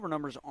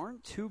numbers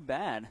aren't too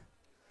bad.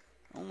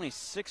 Only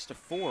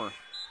 6-4.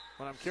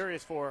 What I'm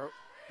curious for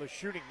the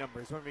shooting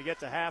numbers when we get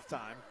to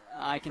halftime.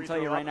 I can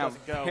tell you right now,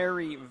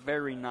 very,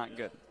 very not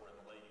good.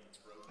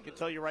 I can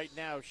tell you right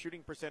now,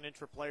 shooting percentage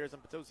for players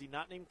on Potosi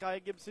not named Kaya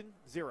Gibson,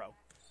 0.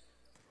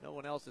 No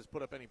one else has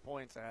put up any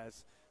points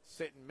as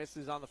Sitton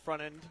misses on the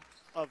front end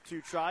of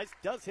 2 tries.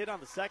 Does hit on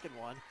the second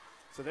one.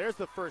 So there's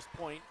the first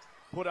point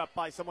put up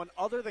by someone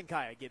other than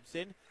Kaya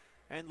Gibson.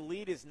 And the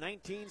lead is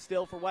 19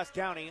 still for West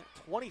County,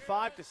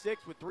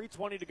 25-6 with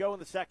 3:20 to go in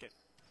the second.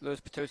 Those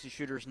Potosi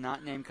shooters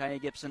not named Kaya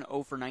Gibson,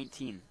 0 for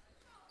 19.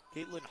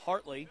 Caitlin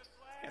Hartley,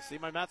 see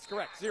my math's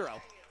correct, 0.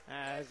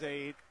 As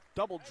a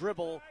double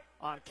dribble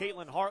on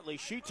Caitlin Hartley.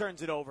 She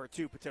turns it over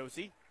to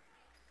Potosi.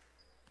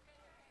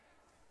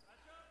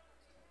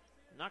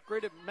 Not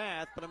great at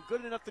math, but I'm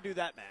good enough to do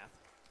that math.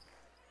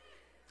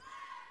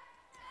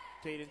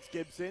 Cadence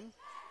Gibson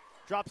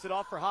drops it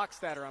off for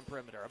Hochstatter on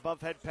perimeter.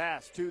 Above head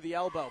pass to the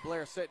elbow.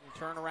 Blair Sitton,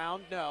 turn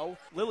around, no.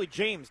 Lily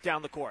James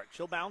down the court.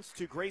 She'll bounce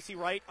to Gracie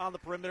Wright on the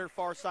perimeter,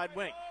 far side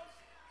wing.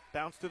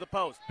 Bounce to the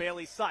post.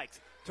 Bailey Sykes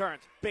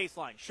turns,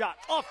 baseline, shot,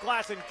 off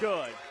glass and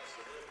good.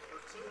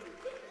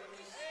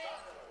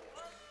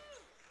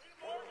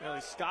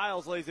 Bailey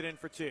Skiles lays it in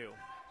for 2.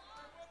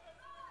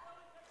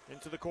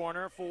 Into the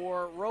corner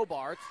for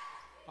Robart.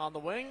 On the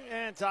wing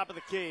and top of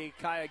the key,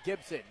 Kaya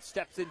Gibson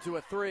steps into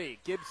a 3.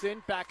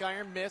 Gibson, back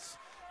iron, miss.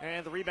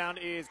 And the rebound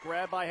is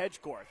grabbed by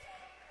Hedgecorth.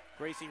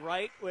 Gracie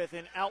Wright with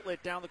an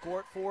outlet down the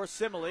court for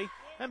Simile.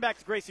 And back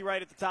to Gracie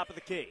Wright at the top of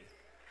the key.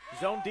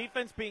 Zone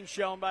defense being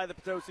shown by the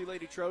Potosi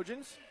Lady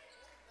Trojans.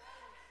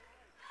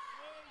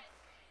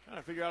 Trying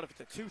to figure out if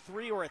it's a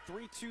 2-3 or a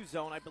 3-2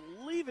 zone. I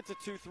believe it's a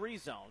 2-3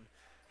 zone.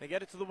 They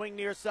get it to the wing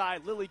near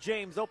side. Lily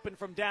James open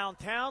from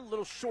downtown. A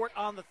little short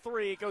on the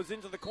 3. It goes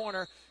into the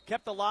corner.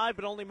 Kept alive,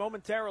 but only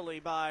momentarily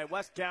by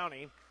West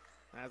County.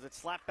 As it's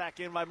slapped back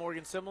in by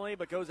Morgan Simile,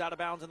 but goes out of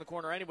bounds in the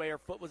corner anyway. Her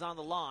foot was on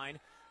the line.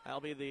 That'll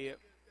be the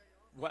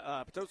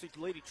Potosi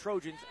Lady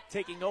Trojans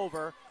taking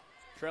over,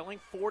 trailing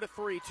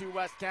 4-3 to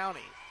West County.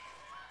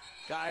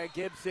 Kaya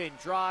Gibson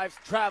drives,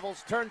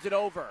 travels, turns it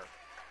over.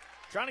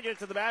 Trying to get it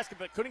to the basket,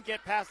 but couldn't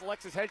get past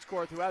Alexis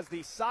Hedgecorth, who has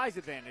the size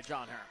advantage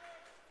on her.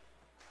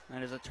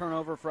 That is a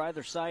turnover for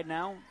either side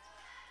now.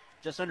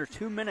 Just under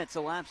 2 minutes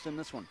elapsed in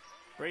this one.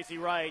 Gracie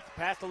Wright,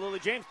 pass to Lily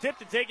James,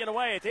 tipped and taken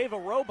away. It's Ava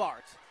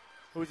Robart,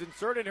 who's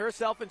inserted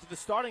herself into the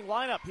starting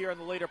lineup here in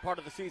the later part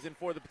of the season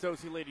for the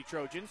Potosi Lady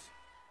Trojans.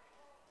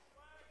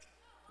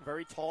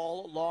 Very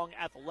tall, long,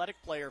 athletic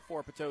player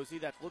for Potosi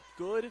that's looked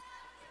good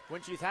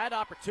when she's had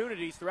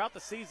opportunities throughout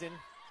the season.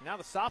 Now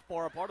the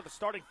sophomore, a part of the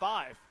starting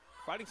 5,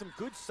 providing some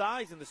good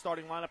size in the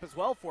starting lineup as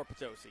well for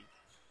Potosi.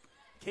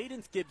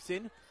 Cadence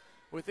Gibson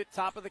with it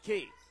top of the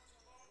key.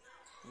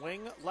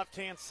 Wing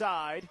left-hand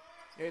side,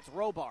 it's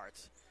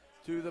Robart.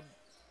 To the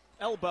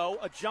elbow,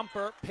 a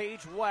jumper,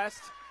 Paige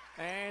West.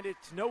 And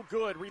it's no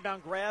good.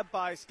 Rebound grab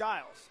by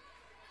Skiles.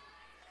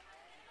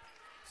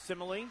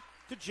 Simile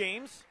to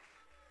James.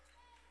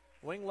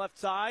 Wing left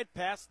side,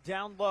 pass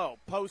down low.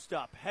 Post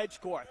up.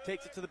 Hedgecorth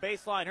takes it to the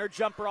baseline. Her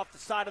jumper off the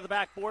side of the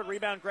backboard.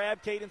 Rebound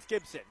grab, Cadence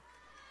Gibson.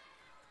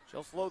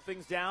 She'll slow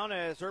things down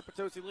as her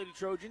Potosi Lady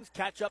Trojans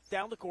catch up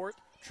down the court.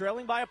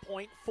 Trailing by a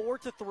point,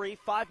 4-3.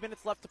 5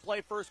 minutes left to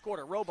play first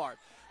quarter. Robart,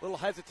 little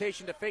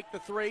hesitation to fake the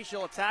 3.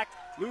 She'll attack,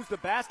 lose the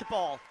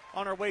basketball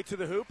on her way to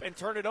the hoop, and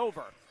turn it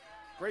over.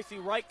 Gracie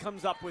Wright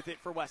comes up with it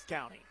for West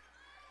County.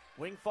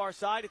 Wing far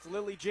side, it's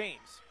Lily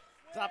James.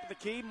 Top of the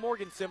key,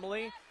 Morgan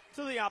Simile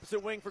to the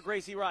opposite wing for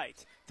Gracie Wright.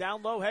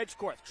 Down low,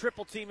 Hedgecorth.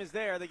 Triple team is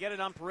there. They get it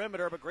on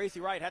perimeter, but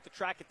Gracie Wright had to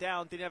track it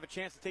down. Didn't have a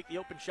chance to take the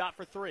open shot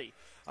for 3.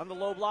 On the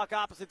low block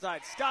opposite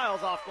side,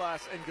 Skiles off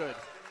glass and good.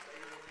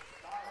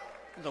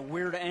 It was a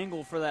weird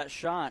angle for that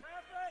shot.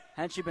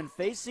 Had she been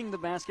facing the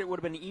basket, it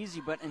would have been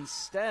easy, but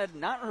instead,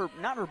 not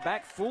her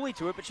back fully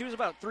to it, but she was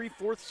about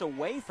 3/4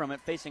 away from it,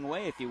 facing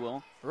away, if you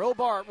will.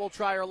 Robart will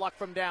try her luck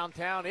from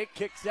downtown. It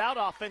kicks out.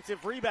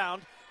 Offensive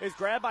rebound is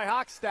grabbed by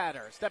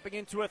Hochstatter. Stepping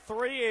into a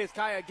 3 is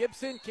Kaya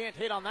Gibson. Can't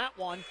hit on that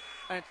one.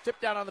 And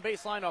tipped out on the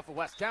baseline off of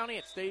West County.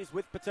 It stays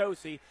with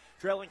Potosi,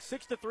 trailing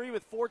 6-3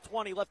 with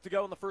 4:20 left to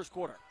go in the first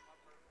quarter.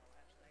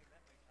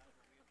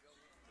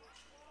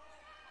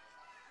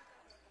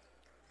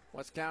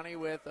 West County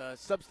with a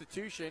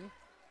substitution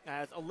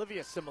as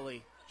Olivia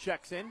Simile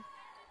checks in.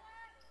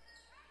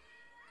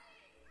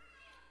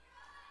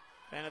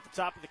 And at the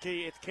top of the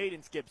key, it's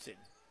Cadence Gibson.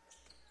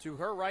 To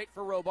her right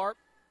for Robart.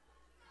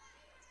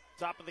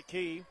 Top of the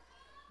key,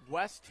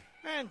 West.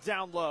 And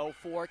down low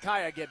for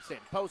Kaya Gibson.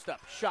 Post up,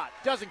 shot,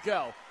 doesn't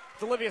go.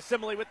 It's Olivia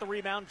Simile with the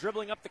rebound,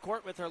 dribbling up the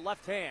court with her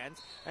left hand.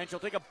 And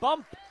she'll take a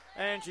bump,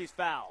 and she's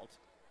fouled.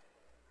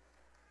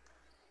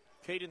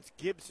 Cadence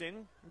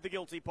Gibson, the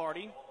guilty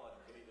party.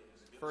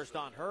 First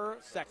on her,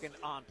 second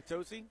on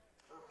Potosi.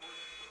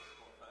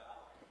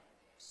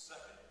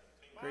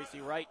 Gracie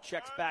Wright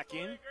checks back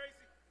in.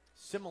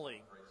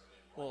 Simile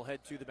will head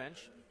to the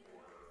bench.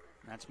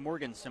 That's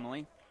Morgan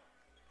Simile.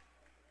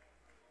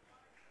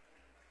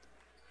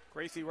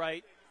 Gracie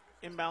Wright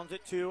inbounds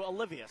it to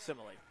Olivia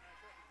Simile.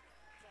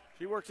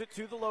 She works it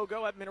to the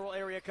logo at Mineral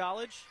Area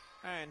College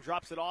and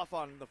drops it off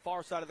on the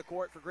far side of the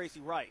court for Gracie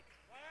Wright.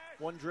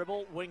 One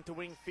dribble,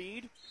 wing-to-wing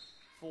feed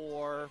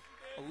for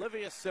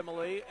Olivia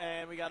Simile,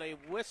 and we got a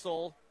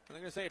whistle. I'm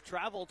going to say a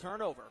travel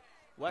turnover.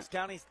 West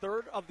County's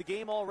third of the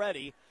game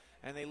already,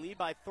 and they lead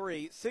by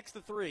 3,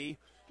 6-3,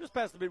 just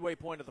past the midway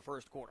point of the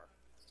first quarter.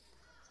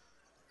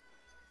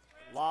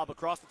 Lob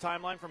across the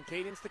timeline from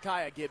Cadence to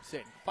Kaya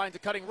Gibson. Finds a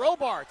cutting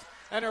Robart,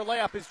 and her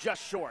layup is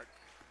just short.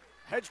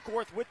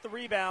 Hedgecorth with the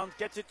rebound,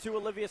 gets it to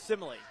Olivia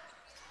Simile.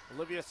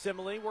 Olivia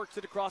Simile works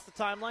it across the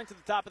timeline to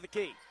the top of the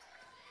key.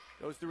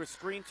 Goes through a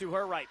screen to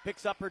her right,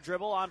 picks up her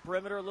dribble on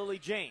perimeter, Lily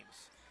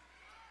James.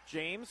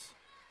 James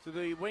to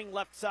the wing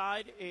left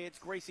side, it's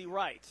Gracie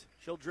Wright.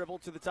 She'll dribble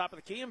to the top of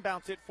the key and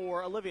bounce it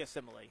for Olivia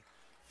Simile.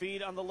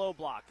 Feed on the low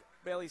block.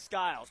 Bailey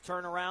Skiles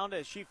turn around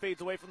as she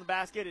fades away from the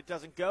basket. It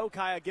doesn't go.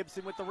 Kaya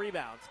Gibson with the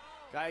rebounds.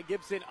 Kaya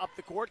Gibson up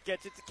the court,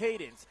 gets it to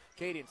Cadence.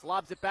 Cadence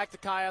lobs it back to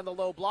Kaya on the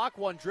low block.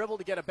 One dribble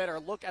to get a better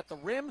look at the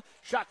rim.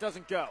 Shot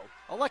doesn't go.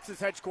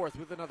 Alexis Hedgecorth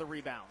with another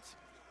rebound.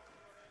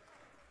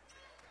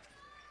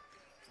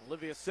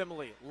 Olivia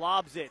Simile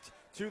lobs it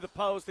to the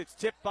post. It's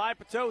tipped by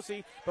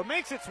Potosi, but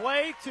makes its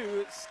way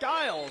to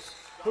Skiles,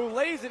 who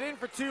lays it in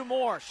for 2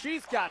 more.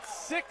 She's got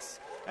 6,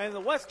 and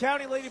the West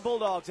County Lady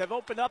Bulldogs have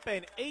opened up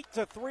an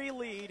 8-3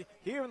 lead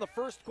here in the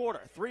first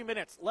quarter. 3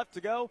 minutes left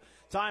to go.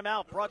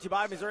 Timeout brought to you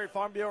by Missouri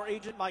Farm Bureau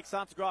agent Mike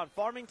Santagra in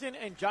Farmington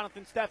and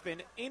Jonathan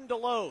Steffen in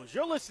Deloge.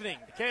 You're listening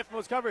to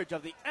KFMO's coverage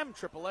of the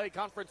MAAA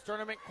Conference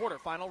Tournament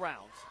quarterfinal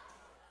rounds.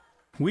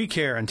 We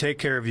care and take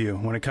care of you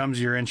when it comes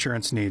to your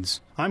insurance needs.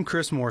 I'm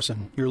Chris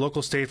Morrison, your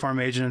local State Farm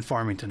agent in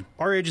Farmington.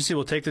 Our agency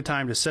will take the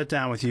time to sit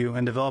down with you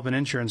and develop an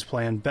insurance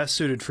plan best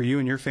suited for you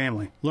and your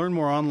family. Learn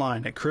more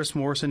online at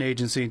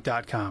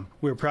chrismorrisonagency.com.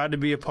 We are proud to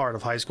be a part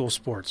of high school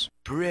sports.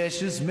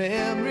 Precious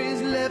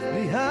memories left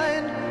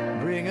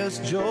behind bring us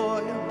joy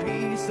and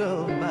peace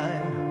of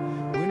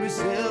mind when we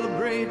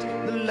celebrate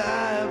the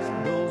lives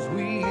of those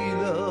we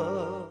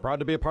love. Proud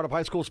to be a part of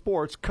high school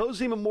sports,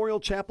 Cozy Memorial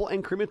Chapel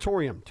and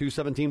Crematorium,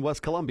 217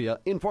 West Columbia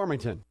in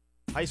Farmington.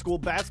 High school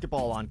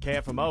basketball on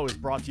KFMO is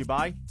brought to you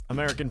by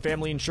American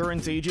Family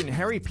Insurance agent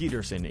Harry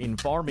Peterson in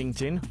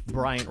Farmington,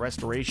 Bryant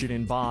Restoration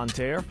in Bonne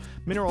Terre,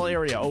 Mineral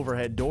Area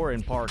Overhead Door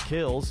in Park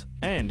Hills,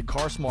 and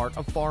CarSmart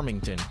of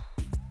Farmington.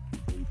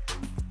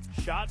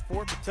 Shot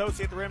for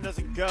Potosi at the rim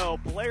doesn't go.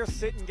 Blair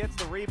Sitton gets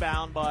the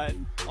rebound, but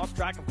lost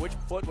track of which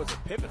foot was a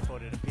pivot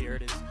foot, it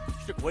appeared.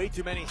 She took way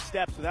too many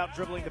steps without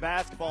dribbling the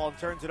basketball and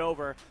turns it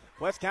over.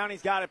 West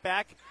County's got it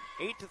back.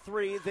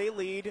 8-3. They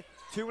lead.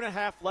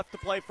 2.5 left to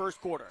play first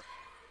quarter.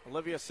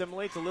 Olivia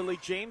Simile to Lily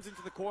James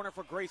into the corner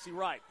for Gracie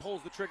Wright.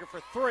 Pulls the trigger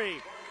for 3.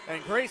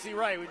 And Gracie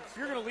Wright, if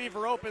you're going to leave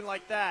her open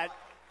like that,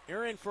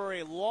 you're in for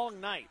a long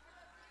night.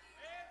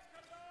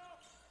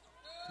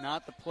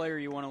 Not the player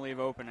you want to leave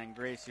open, and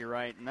Gracie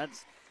Wright. And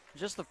that's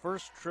just the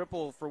first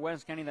triple for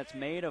West County that's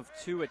made of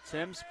 2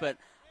 attempts. But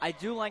I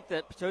do like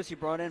that Potosi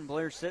brought in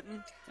Blair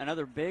Sitton,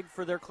 another big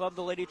for their club,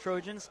 the Lady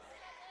Trojans.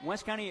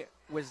 West County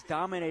was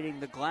dominating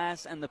the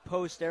glass and the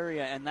post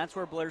area, and that's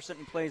where Blair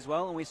Sitton plays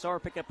well. And we saw her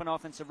pick up an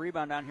offensive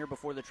rebound down here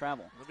before the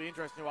travel. It'll be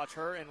interesting to watch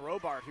her and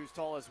Robart, who's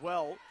tall as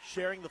well,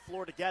 sharing the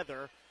floor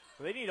together.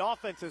 They need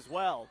offense as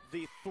well.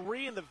 The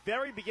 3 in the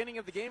very beginning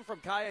of the game from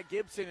Kaya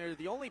Gibson are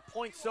the only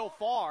points so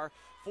far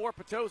for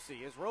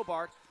Potosi as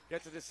Robart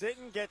gets it to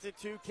Sitton, gets it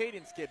to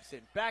Cadence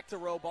Gibson. Back to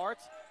Robart.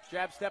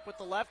 Jab step with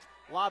the left,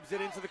 lobs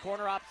it into the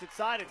corner opposite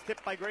side. It's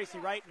tipped by Gracie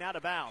Wright and out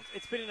of bounds.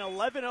 It's been an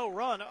 11-0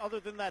 run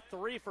other than that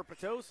 3 for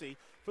Potosi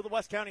for the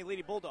West County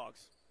Lady Bulldogs.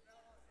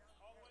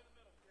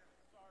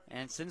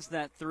 And since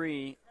that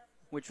 3,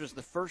 which was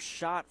the first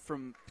shot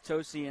from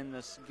Potosi in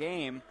this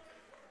game,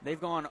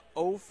 they've gone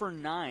 0 for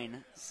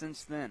 9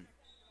 since then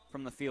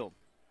from the field.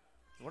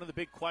 One of the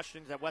big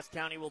questions that West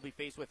County will be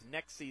faced with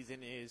next season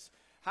is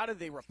how do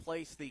they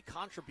replace the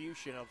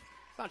contribution of,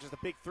 it's not just a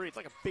big 3, it's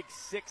like a big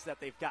 6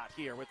 that they've got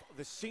here with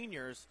the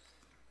seniors,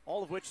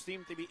 all of which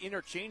seem to be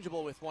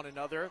interchangeable with one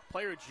another.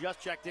 Player who just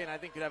checked in, I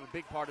think, could have a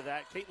big part of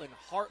that. Caitlin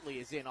Hartley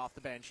is in off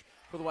the bench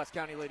for the West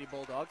County Lady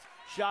Bulldogs.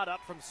 Shot up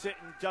from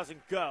Sitton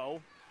doesn't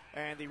go.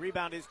 And the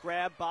rebound is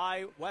grabbed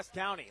by West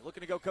County.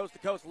 Looking to go coast to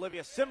coast,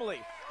 Olivia Simile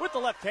with the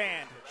left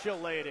hand. She'll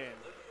lay it in.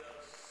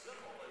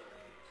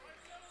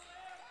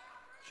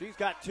 She's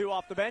got 2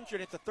 off the bench,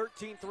 and it's a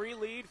 13-3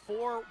 lead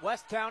for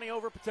West County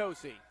over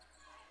Potosi.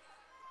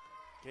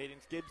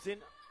 Cadence Gibson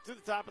to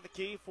the top of the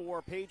key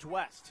for Paige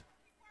West.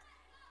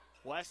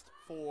 West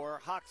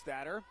for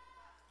Hochstatter.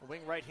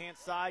 Wing right-hand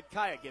side,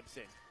 Kaya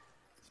Gibson.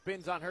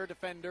 Spins on her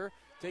defender.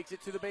 Takes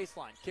it to the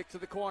baseline. Kick to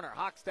the corner.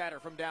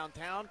 Hochstatter from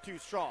downtown. Too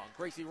strong.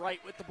 Gracie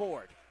Wright with the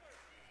board.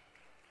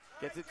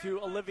 Gets it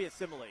to Olivia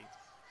Simile.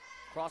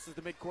 Crosses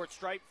the midcourt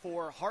stripe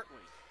for Hartley.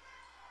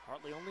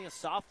 Hartley only a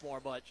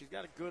sophomore, but she's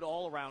got a good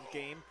all-around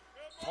game.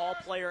 Tall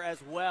player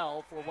as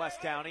well for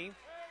West County.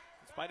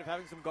 In spite of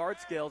having some guard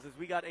skills, as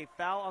we got a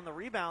foul on the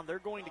rebound, they're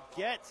going to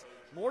get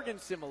Morgan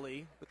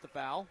Simile with the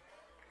foul.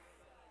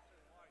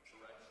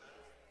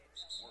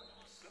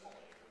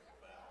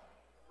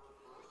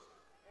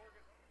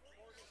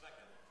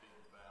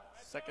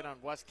 Second on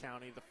West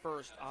County, the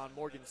first on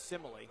Morgan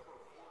Simile.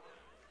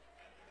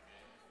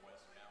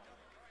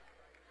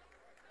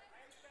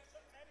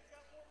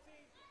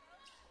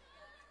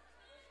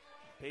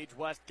 Paige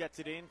West gets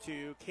it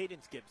into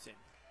Cadence Gibson.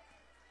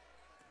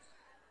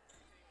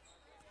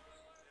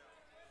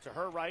 To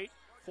her right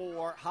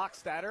for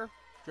Hochstatter.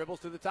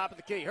 Dribbles to the top of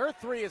the key. Her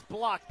three is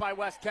blocked by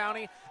West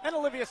County, and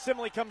Olivia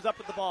Simley comes up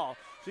with the ball.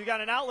 So you got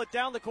an outlet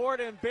down the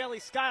court, and Bailey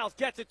Skiles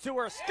gets it to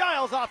her.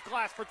 Skiles off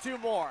glass for two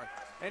more.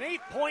 An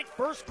 8-point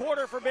first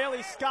quarter for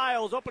Bailey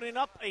Skiles, opening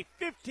up a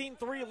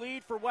 15-3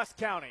 lead for West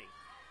County.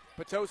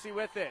 Potosi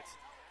with it.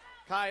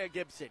 Kaya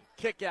Gibson,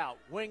 kick out,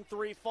 wing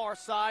three, far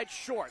side,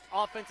 short.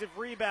 Offensive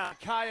rebound,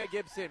 Kaya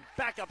Gibson,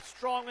 back up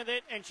strong with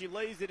it, and she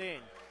lays it in.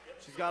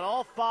 She's got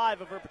all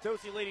 5 of her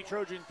Potosi Lady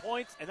Trojan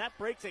points, and that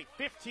breaks a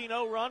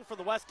 15-0 run for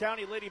the West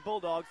County Lady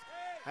Bulldogs.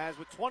 As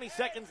with 20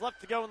 seconds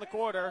left to go in the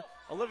quarter,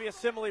 Olivia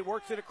Simley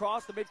works it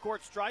across the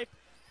midcourt stripe.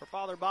 Her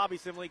father, Bobby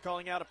Simley,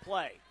 calling out a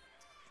play.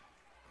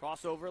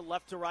 Crossover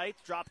left to right,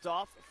 dropped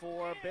off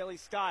for Bailey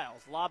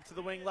Skiles. Lob to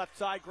the wing left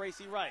side,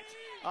 Gracie Wright.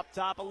 Up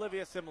top,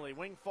 Olivia Simley.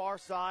 Wing far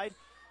side,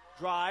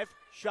 drive,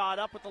 shot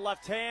up with the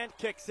left hand,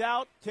 kicks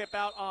out, tip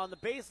out on the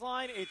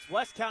baseline. It's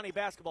West County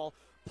basketball.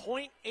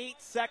 0.8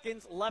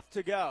 seconds left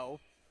to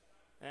go.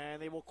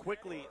 And they will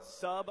quickly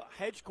sub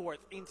Hedgecourt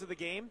into the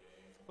game.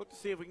 Look to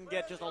see if we can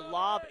get just a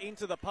lob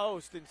into the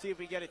post and see if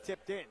we get it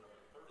tipped in.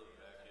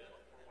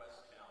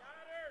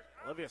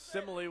 Olivia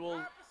Simley will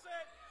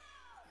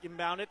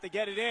inbound it. They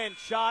get it in.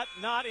 Shot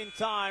not in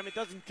time. It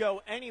doesn't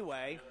go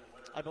anyway.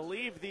 I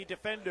believe the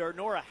defender,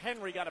 Nora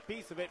Henry, got a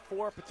piece of it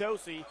for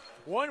Potosi.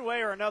 One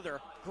way or another,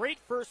 great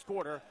first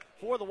quarter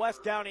for the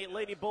West County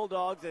Lady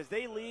Bulldogs as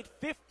they lead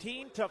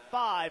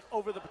 15-5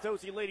 over the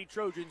Potosi Lady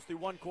Trojans through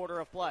one quarter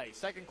of play.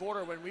 Second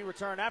quarter when we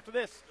return after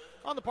this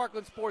on the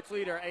Parkland Sports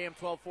Leader, AM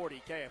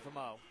 1240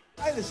 KFMO.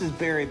 Hi, this is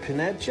Barry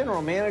Pinette,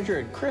 General Manager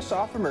at Chris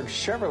Offenberg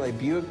Chevrolet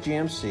Buick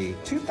GMC.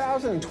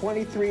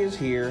 2023 is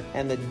here,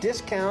 and the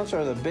discounts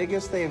are the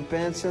biggest they have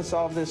been since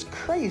all this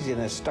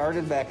craziness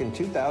started back in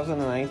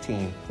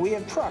 2019. We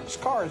have trucks,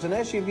 cars, and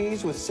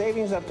SUVs with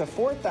savings up to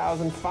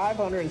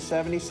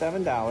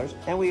 $4,577,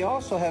 and we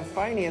also have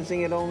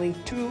financing at only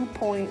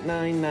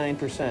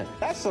 2.99%.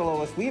 That's the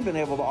lowest we've been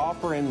able to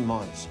offer in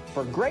months.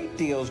 For great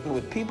deals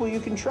with people you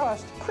can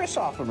trust, Chris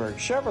Offenberg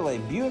Chevrolet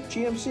Buick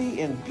GMC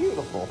in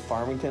beautiful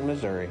Farmington,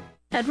 Missouri.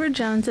 Edward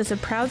Jones is a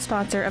proud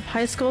sponsor of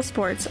high school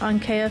sports on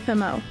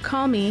KFMO.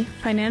 Call me,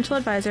 financial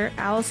advisor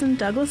Allison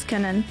Douglas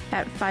Kennan,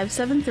 at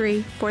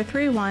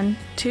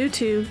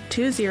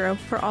 573-431-2220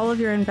 for all of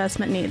your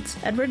investment needs.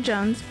 Edward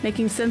Jones,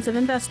 making sense of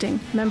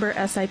investing. Member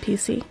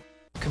SIPC.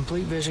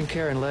 Complete Vision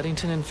Care in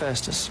Leadington and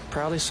Festus,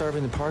 proudly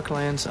serving the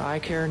Parkland's eye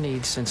care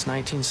needs since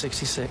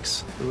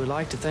 1966. We would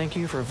like to thank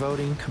you for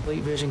voting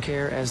Complete Vision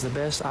Care as the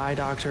best eye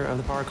doctor of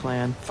the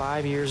Parkland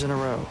 5 years in a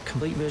row.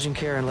 Complete Vision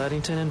Care in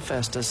Leadington and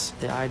Festus,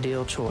 the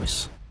ideal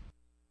choice.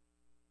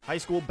 High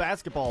school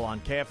basketball on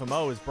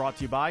KFMO is brought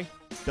to you by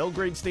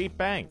Belgrade State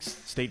Banks,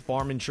 State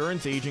Farm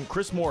Insurance Agent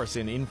Chris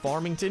Morrison in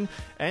Farmington,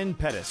 and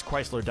Pettis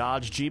Chrysler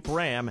Dodge Jeep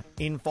Ram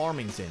in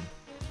Farmington.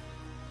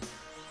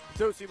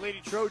 Potosi Lady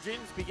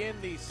Trojans begin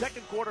the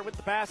second quarter with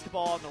the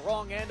basketball on the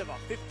wrong end of a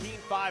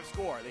 15-5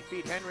 score. They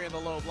feed Henry in the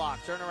low block.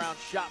 Turnaround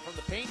shot from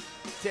the paint.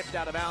 Tipped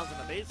out of bounds on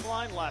the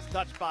baseline. Last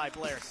touch by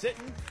Blair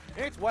Sitton.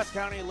 And it's West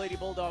County Lady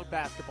Bulldog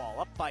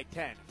basketball up by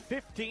 10.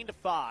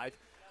 15-5.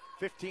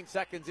 15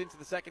 seconds into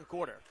the second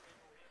quarter.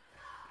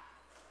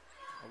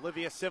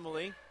 Olivia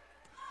Simile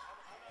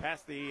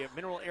past the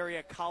Mineral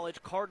Area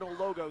College Cardinal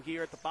logo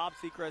here at the Bob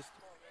Sechrist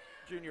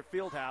Junior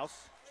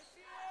Fieldhouse.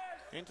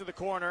 Into the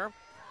corner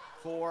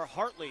for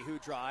Hartley, who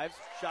drives.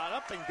 Shot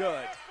up and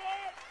good.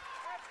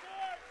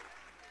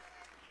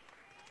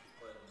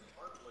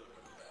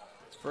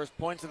 First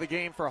points of the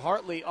game for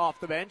Hartley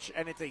off the bench,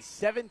 and it's a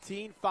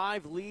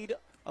 17-5 lead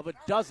of a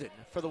dozen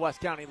for the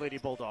West County Lady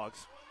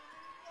Bulldogs.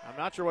 I'm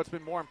not sure what's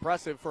been more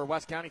impressive for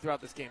West County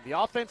throughout this game, the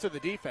offense or the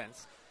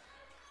defense.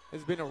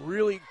 Has been a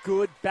really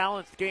good,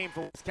 balanced game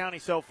for West County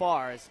so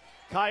far, as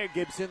Kaya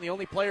Gibson, the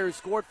only player who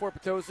scored for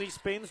Potosi,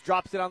 spins,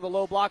 drops it on the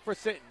low block for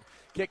Sitton.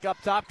 Kick up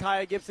top,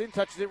 Kaya Gibson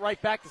touches it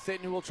right back to Sitton,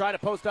 who will try to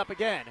post up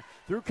again.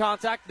 Through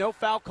contact, no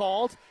foul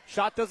called.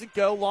 Shot doesn't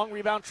go. Long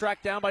rebound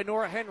tracked down by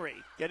Nora Henry.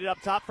 Get it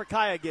up top for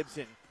Kaya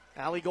Gibson.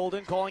 Allie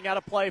Golden calling out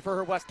a play for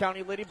her West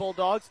County Lady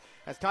Bulldogs,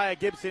 as Kaya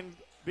Gibson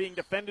being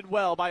defended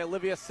well by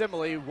Olivia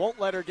Simile. Won't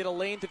let her get a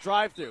lane to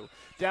drive through.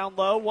 Down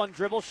low, one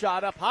dribble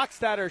shot up.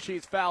 Hochstatter,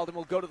 she's fouled and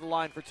will go to the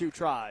line for 2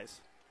 tries.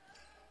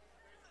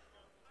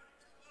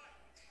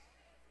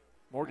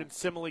 Morgan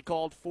Simile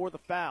called for the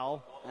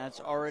foul. That's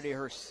already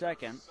her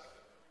second.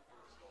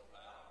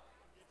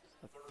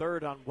 The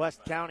third on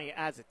West County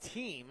as a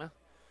team.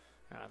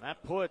 And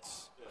that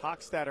puts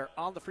Hochstatter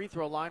on the free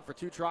throw line for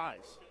 2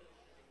 tries.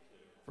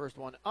 First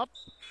one up,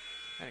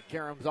 and it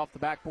caroms off the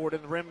backboard,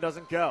 and the rim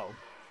doesn't go.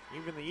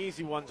 Even the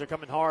easy ones are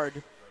coming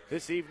hard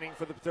this evening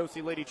for the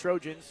Potosi Lady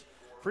Trojans.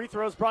 Free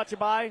throws brought to you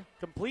by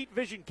Complete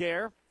Vision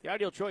Care, the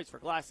ideal choice for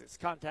glasses,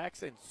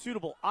 contacts, and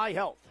suitable eye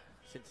health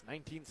since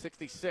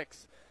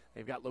 1966.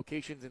 They've got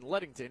locations in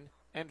Leadington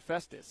and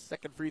Festus.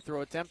 Second free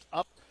throw attempt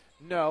up,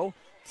 no.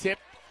 Tip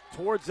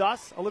towards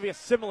us. Olivia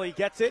Simile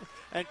gets it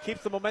and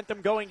keeps the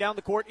momentum going down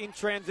the court in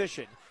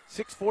transition.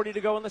 6:40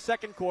 to go in the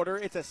second quarter.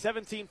 It's a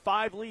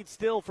 17-5 lead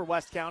still for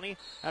West County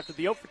after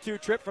the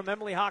 0-for-2 trip from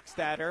Emily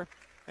Hochstadter.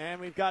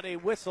 And we've got a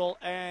whistle,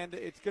 and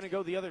it's going to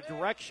go the other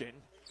direction.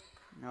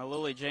 Now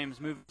Lily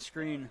James moved the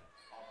screen.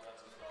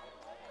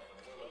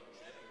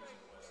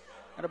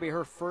 That'll be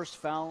her first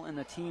foul and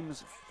the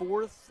team's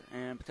fourth,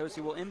 and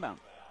Potosi will inbound.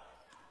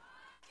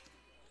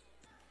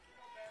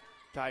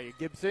 Kaya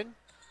Gibson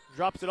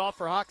drops it off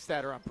for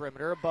Hochstadter on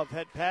perimeter. Above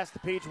head pass to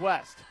Paige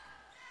West.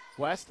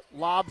 West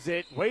lobs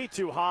it way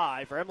too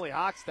high for Emily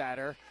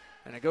Hochstadter,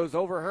 and it goes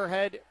over her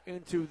head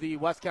into the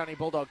West County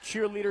Bulldog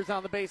cheerleaders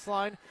on the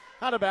baseline.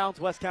 Out of bounds,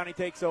 West County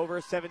takes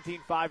over,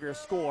 17-5 your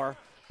score.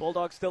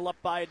 Bulldogs still up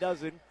by a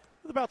dozen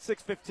with about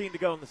 6:15 to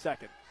go in the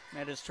second.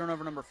 That is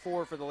turnover number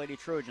 4 for the Lady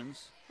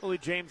Trojans. Lily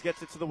James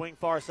gets it to the wing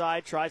far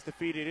side, tries to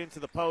feed it into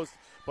the post,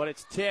 but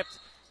it's tipped.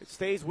 It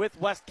stays with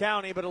West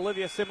County, but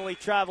Olivia Simile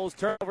travels,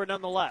 turnover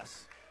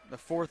nonetheless. The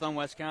fourth on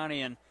West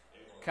County, and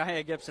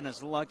Kaya Gibson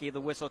is lucky the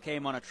whistle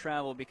came on a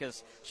travel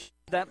because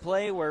that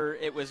play where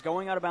it was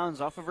going out of bounds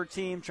off of her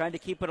team, tried to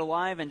keep it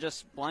alive and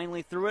just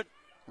blindly threw it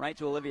right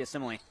to Olivia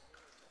Simile.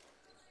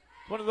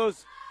 One of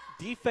those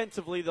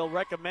defensively they'll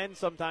recommend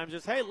sometimes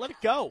is, hey, let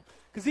it go.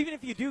 Because even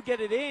if you do get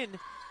it in,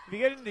 if you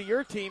get it into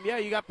your team, yeah,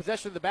 you got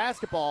possession of the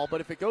basketball,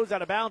 but if it goes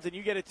out of bounds and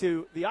you get it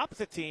to the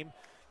opposite team,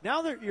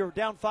 now that you're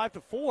down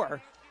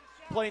 5-4,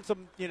 playing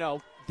some,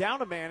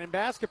 down a man in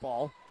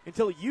basketball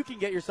until you can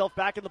get yourself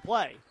back in the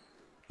play.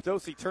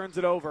 Potosi turns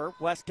it over.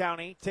 West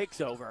County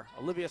takes over.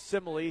 Olivia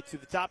Simile to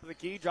the top of the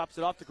key, drops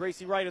it off to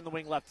Gracie Wright in the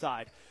wing left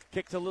side.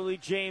 Kick to Lily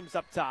James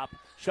up top.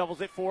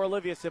 Shovels it for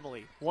Olivia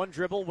Simile. One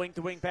dribble,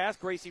 wing-to-wing pass.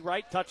 Gracie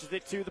Wright touches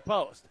it to the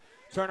post.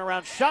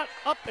 Turnaround shot,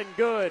 up and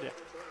good.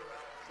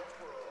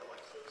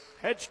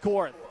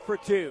 Hedgecourt for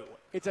 2.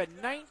 It's a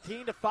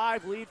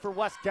 19-5 lead for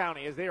West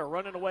County as they are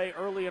running away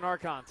early in our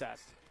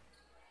contest.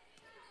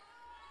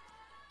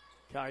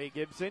 Kaya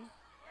Gibson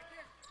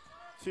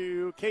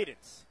to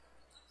Cadence.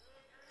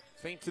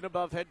 Feints an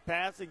above head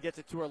pass and gets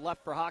it to her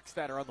left for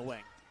Hochstadter on the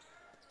wing.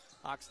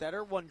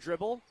 Hochstadter, one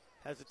dribble,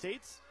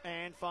 hesitates,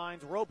 and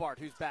finds Robart,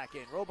 who's back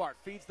in. Robart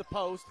feeds the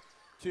post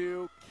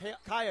to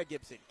Kaya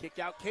Gibson. Kick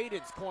out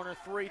Cadence, corner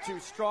 3, too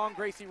strong.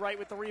 Gracie Wright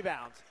with the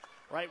rebounds.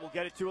 Wright will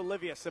get it to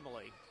Olivia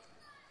Simile.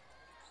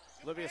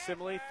 Olivia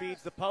Simile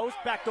feeds the post.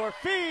 Backdoor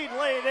feed,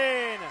 laid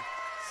in.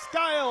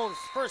 Skiles,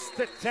 first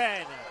to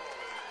 10.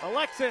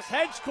 Alexis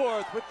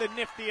Hedgecourt with the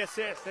nifty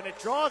assist, and it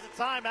draws a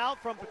timeout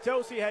from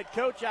Potosi head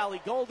coach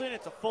Allie Golden.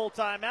 It's a full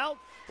timeout.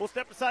 We'll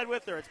step aside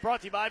with her. It's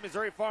brought to you by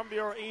Missouri Farm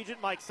Bureau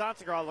agent Mike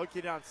Sansegraw,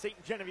 located on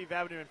St. Genevieve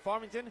Avenue in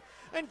Farmington,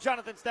 and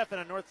Jonathan Steffen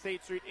on North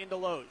State Street in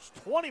Deloge.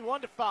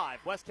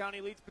 21-5, West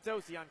County leads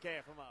Potosi on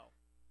KFMO.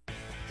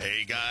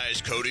 Hey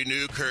guys, Cody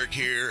Newkirk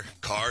here.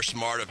 Car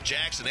Smart of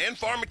Jackson and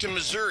Farmington,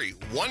 Missouri.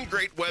 One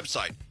great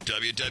website,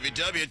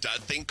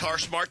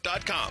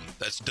 www.thinkcarsmart.com.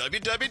 That's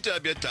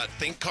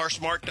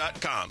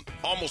www.thinkcarsmart.com.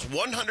 Almost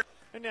 100.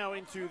 And now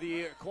into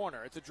the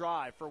corner. It's a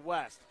drive for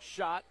West.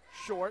 Shot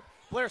short.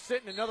 Blair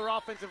Sitton, another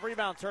offensive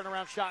rebound,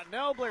 turnaround shot.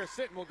 No, Blair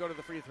Sitton will go to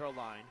the free throw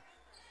line.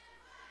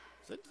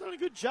 Sitton's done a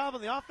good job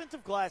on the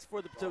offensive glass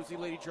for the Potosi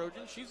Lady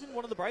Trojans. She's been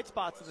one of the bright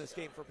spots in this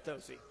game for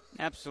Potosi.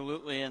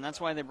 Absolutely, and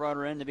that's why they brought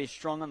her in, to be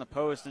strong on the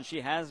post, and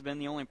she has been.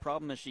 The only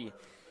problem is she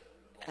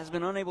has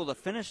been unable to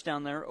finish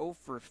down there, 0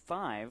 for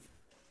 5.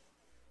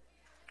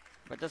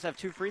 But does have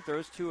 2 free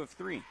throws, 2 of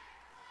 3.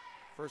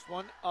 First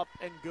one up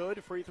and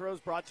good. Free throws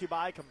brought to you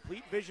by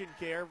Complete Vision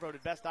Care,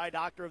 voted best eye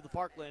doctor of the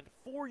Parkland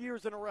 4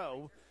 years in a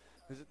row.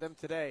 Visit them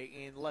today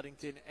in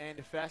Ludington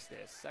and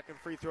Festus. Second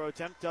free throw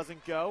attempt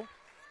doesn't go.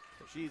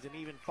 So she's an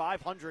even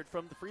 500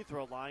 from the free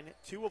throw line.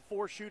 2 of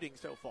 4 shooting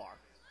so far.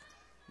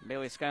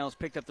 Bailey Skiles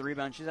picked up the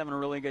rebound. She's having a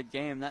really good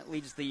game. That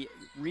leads the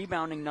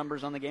rebounding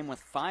numbers on the game with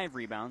 5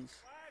 rebounds.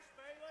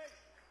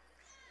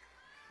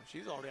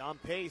 She's already on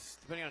pace,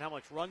 depending on how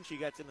much run she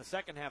gets in the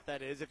second half,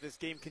 that is. If this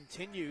game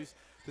continues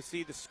to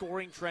see the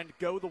scoring trend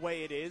go the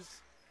way it is,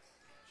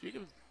 she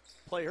can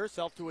play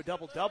herself to a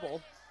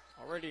double-double.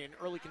 Already an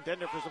early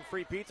contender for some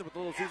free pizza with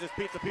Little Caesars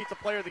Pizza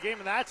player of the game,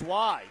 and that's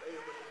why.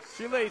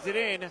 She lays it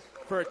in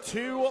for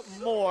 2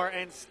 more,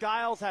 and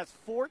Skiles has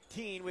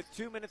 14 with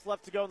 2 minutes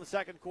left to go in the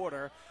second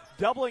quarter.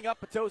 Doubling up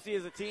Potosi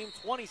as a team,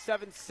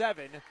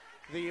 27-7.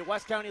 The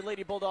West County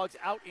Lady Bulldogs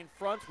out in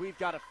front. We've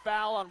got a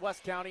foul on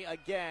West County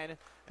again,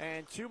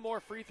 and 2 more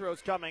free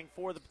throws coming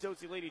for the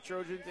Potosi Lady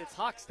Trojans. It's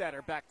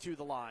Hochstadter back to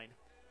the line.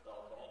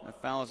 The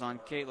foul is on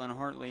Caitlin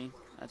Hartley.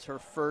 That's her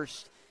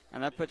first,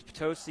 and that puts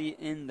Potosi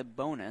in the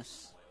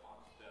bonus.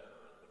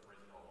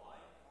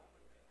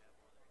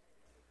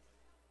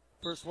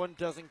 First one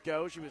doesn't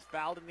go. She was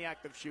fouled in the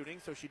act of shooting,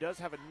 so she does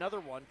have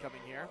another one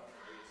coming here.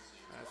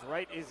 As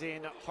Wright is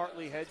in,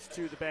 Hartley heads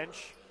to the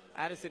bench.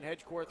 Addison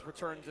Hedgecourt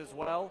returns as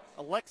well.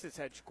 Alexis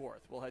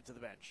Hedgecourt will head to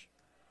the bench.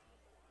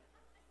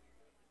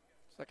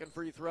 Second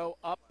free throw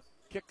up,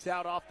 kicks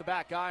out off the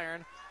back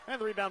iron,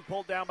 and the rebound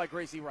pulled down by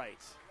Gracie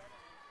Wright.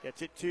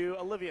 Gets it to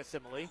Olivia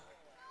Simile.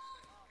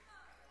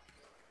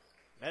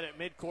 Met at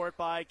midcourt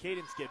by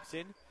Cadence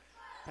Gibson.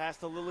 Pass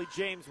to Lily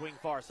James, wing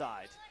far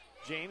side.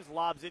 James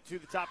lobs it to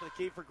the top of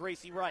the key for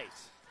Gracie Wright.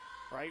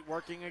 Wright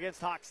working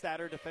against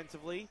Hochstatter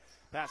defensively.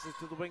 Passes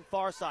to the wing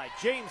far side.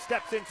 James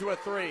steps into a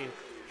three.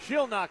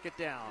 She'll knock it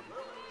down.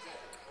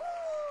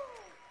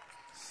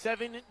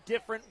 7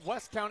 different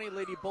West County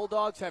Lady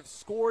Bulldogs have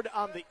scored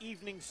on the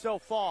evening so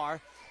far.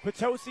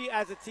 Potosi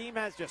as a team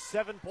has just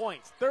 7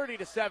 points.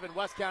 30-7,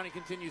 West County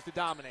continues to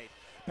dominate.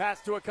 Pass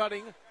to a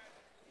cutting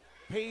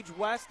Paige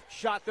West.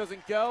 Shot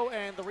doesn't go,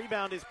 and the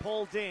rebound is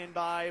pulled in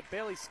by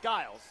Bailey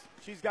Skiles.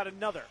 She's got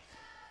another.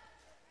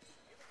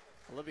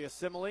 Olivia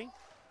Simile,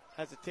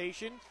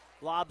 hesitation,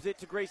 lobs it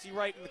to Gracie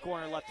Wright in the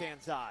corner,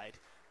 left-hand side.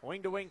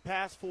 Wing-to-wing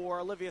pass for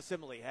Olivia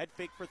Simile. Head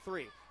fake for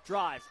 3.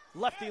 Drives.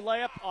 Lefty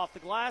layup off the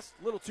glass.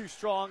 Little too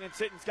strong, and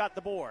Sitton's got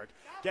the board.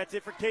 Gets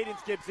it for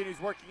Cadence Gibson,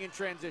 who's working in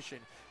transition.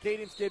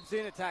 Cadence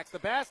Gibson attacks the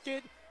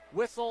basket.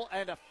 Whistle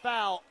and a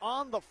foul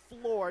on the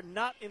floor,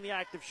 not in the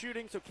act of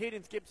shooting. So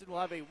Cadence Gibson will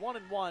have a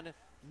 1-and-1,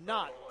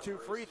 not 2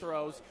 free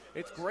throws.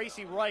 It's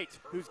Gracie Wright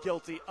who's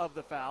guilty of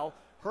the foul.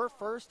 Her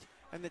first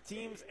and the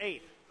team's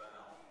 8th.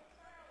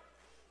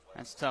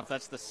 That's tough.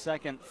 That's the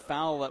second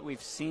foul that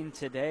we've seen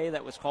today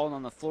that was called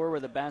on the floor where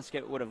the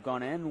basket would have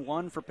gone in.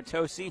 1 for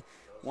Potosi,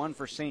 1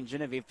 for St.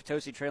 Genevieve.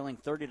 Potosi trailing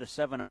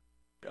 30-7,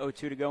 0-2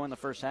 to go in the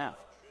first half.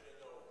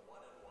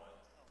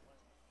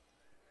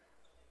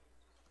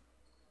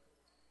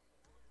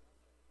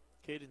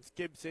 Cadence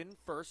Gibson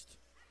first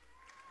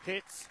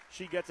hits.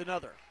 She gets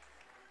another.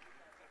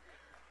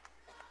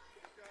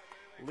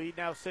 Lead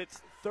now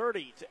sits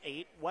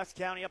 30-8. West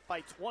County up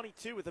by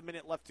 22 with a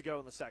minute left to go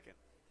in the second.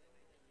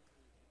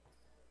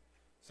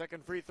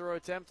 Second free throw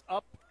attempt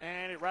up,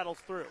 and it rattles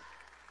through.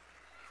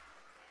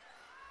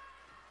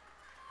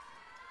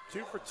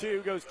 2 for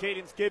 2 goes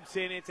Cadence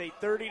Gibson. It's a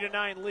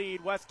 30-9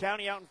 lead. West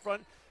County out in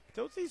front.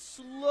 Potosi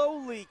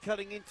slowly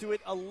cutting into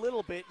it a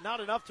little bit. Not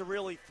enough to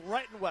really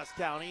threaten West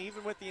County,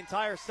 even with the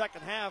entire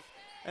second half,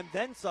 and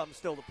then some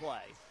still to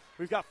play.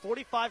 We've got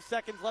 45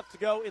 seconds left to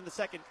go in the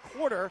second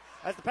quarter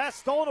as the pass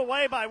stolen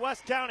away by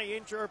West County,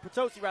 or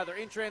Potosi rather,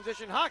 in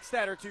transition.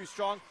 Hochstatter too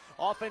strong.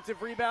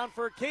 Offensive rebound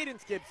for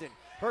Cadence Gibson.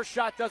 Her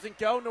shot doesn't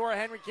go. Nora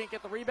Henry can't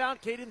get the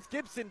rebound. Cadence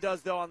Gibson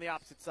does, though, on the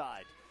opposite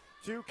side.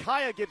 To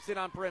Kaya Gibson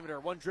on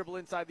perimeter. 1 dribble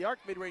inside the arc.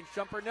 Mid-range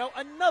jumper. No.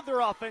 Another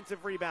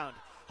offensive rebound.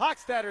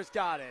 Hochstatter's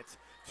got it.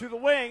 To the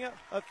wing.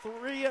 A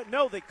 3.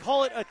 No, they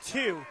call it a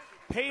 2.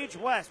 Paige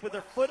West with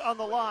her foot on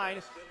the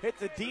line.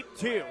 Hits a deep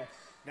 2.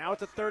 Now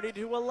it's a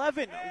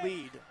 30-11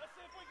 lead.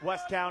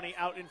 West County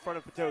out in front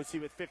of Potosi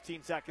with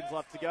 15 seconds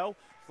left to go.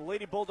 The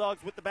Lady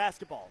Bulldogs with the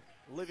basketball.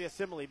 Olivia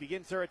Simile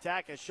begins her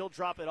attack as she'll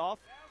drop it off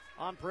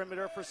on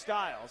perimeter for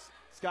Skiles.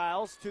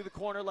 Skiles to the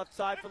corner left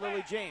side for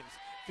Lily James.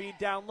 Feed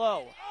down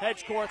low.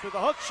 Hedgecorth with a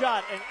hook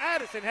shot, and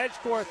Addison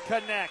Hedgecorth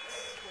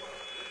connects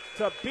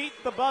to beat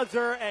the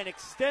buzzer and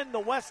extend the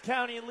West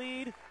County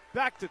lead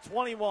back to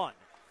 21.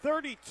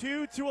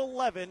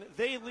 32-11,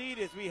 they lead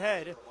as we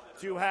head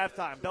to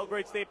halftime.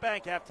 Belgrade State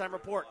Bank halftime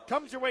report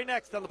comes your way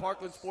next on the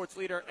Parkland Sports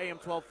Leader, AM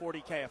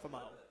 1240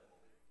 KFMO.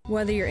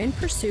 Whether you're in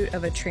pursuit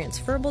of a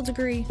transferable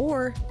degree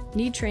or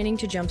need training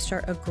to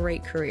jumpstart a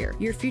great career,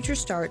 your future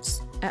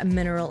starts at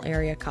Mineral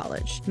Area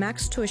College.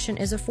 Max tuition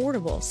is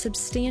affordable,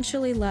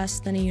 substantially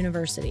less than a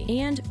university,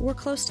 and we're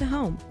close to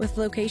home with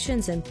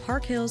locations in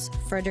Park Hills,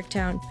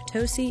 Fredericktown,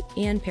 Potosi,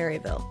 and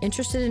Perryville.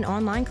 Interested in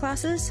online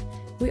classes?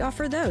 We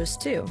offer those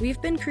too.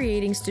 We've been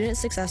creating student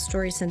success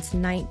stories since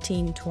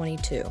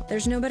 1922.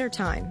 There's no better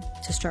time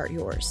to start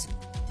yours.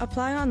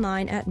 Apply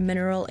online at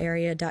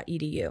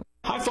mineralarea.edu.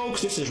 Hi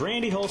folks, this is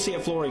Randy Hulsey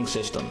at Flooring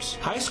Systems.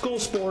 High school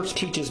sports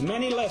teaches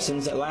many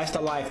lessons that last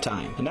a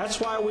lifetime, and that's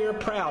why we are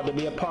proud to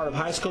be a part of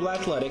high school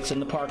athletics in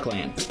the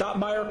Parkland. Stop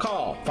by or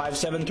call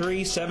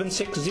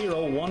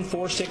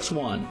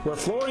 573-760-1461. We're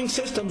Flooring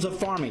Systems of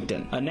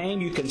Farmington, a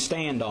name you can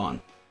stand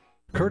on.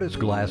 Curtis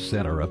Glass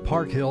Center of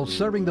Park Hill,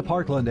 serving the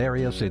Parkland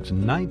area since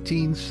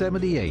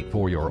 1978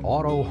 for your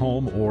auto,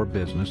 home, or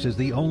business, is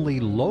the only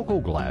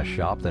local glass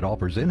shop that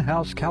offers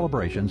in-house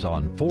calibrations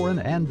on foreign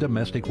and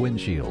domestic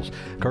windshields.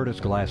 Curtis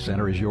Glass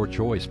Center is your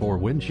choice for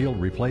windshield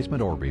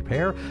replacement or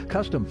repair,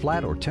 custom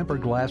flat or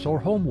tempered glass or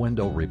home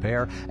window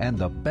repair, and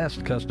the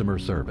best customer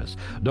service.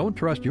 Don't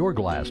trust your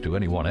glass to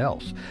anyone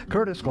else.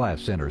 Curtis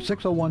Glass Center,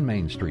 601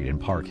 Main Street in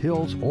Park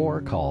Hills,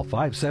 or call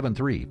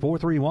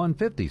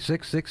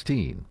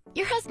 573-431-5616.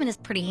 Your husband is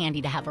pretty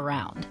handy to have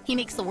around. He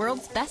makes the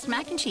world's best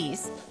mac and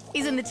cheese.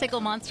 He's in the Tickle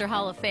Monster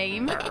Hall of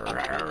Fame.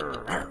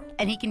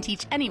 And he can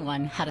teach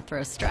anyone how to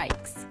throw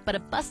strikes. But a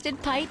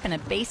busted pipe and a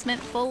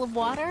basement full of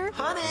water?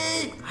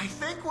 Honey, I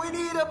think we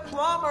need a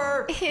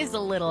plumber. Is a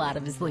little out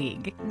of his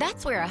league.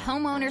 That's where a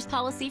homeowner's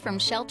policy from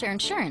Shelter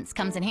Insurance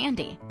comes in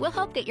handy. We'll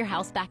help get your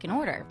house back in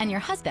order and your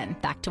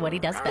husband back to what he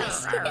does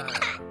best.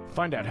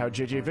 Find out how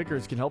JJ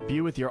Vickers can help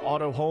you with your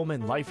auto, home,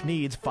 and life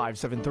needs.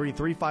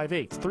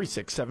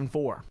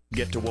 573-358-3674.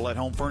 Get to Willett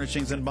Home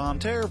Furnishings in Bonne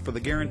Terre for the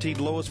guaranteed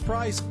lowest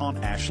price on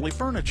Ashley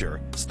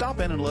furniture. Stop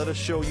in and let us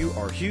show you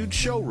our huge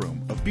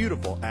showroom of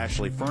beautiful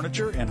Ashley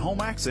furniture and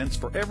home accents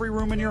for every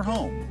room in your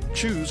home.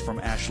 Choose from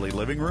Ashley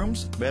living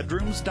rooms,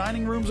 bedrooms,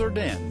 dining rooms, or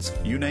dens.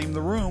 You name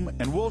the room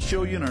and we'll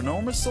show you an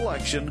enormous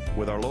selection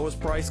with our lowest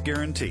price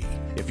guarantee.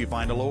 If you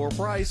find a lower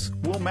price,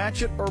 we'll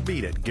match it or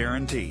beat it,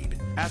 guaranteed.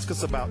 Ask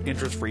us about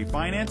interest-free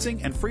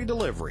financing and free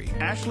delivery.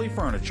 Ashley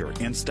Furniture,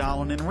 in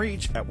style and in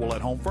reach at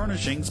Willett Home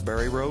Furnishings,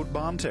 Berry Road,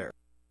 Bonne Terre.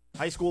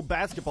 High school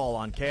basketball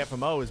on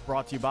KFMO is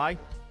brought to you by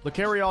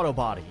LeCarry Auto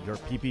Body, your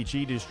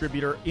PPG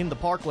distributor in the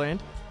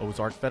Parkland,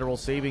 Ozark Federal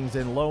Savings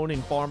and Loan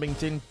in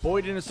Farmington,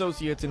 Boyd &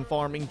 Associates in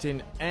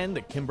Farmington, and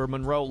the Kimber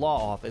Monroe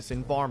Law Office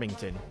in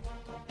Farmington.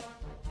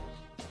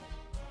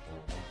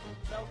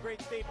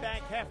 Belgrade State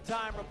Bank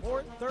halftime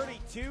report,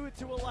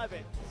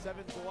 32-11.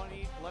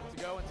 7:20 left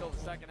to go until the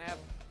second half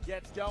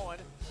gets going.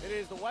 It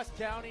is the West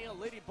County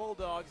Lady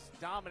Bulldogs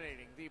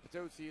dominating the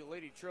Potosi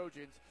Lady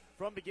Trojans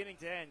from beginning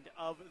to end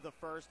of the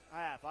first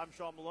half. I'm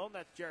Sean Malone.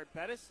 That's Jared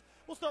Pettis.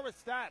 We'll start with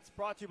stats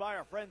brought to you by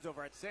our friends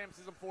over at Sam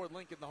Sism Ford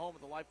Lincoln, the home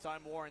of the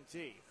lifetime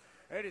warranty.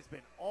 It has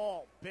been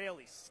all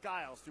Bailey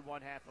Skiles through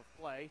one half of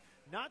play.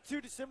 Not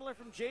too dissimilar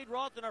from Jade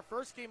Roth in our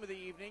first game of the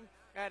evening.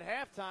 At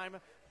halftime,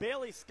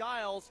 Bailey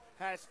Skiles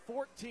has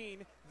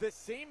 14, the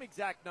same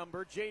exact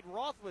number Jade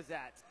Roth was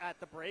at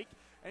the break,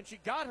 and she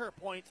got her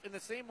points in the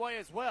same way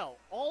as well.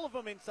 All of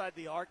them inside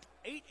the arc,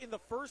 8 in the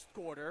first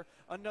quarter,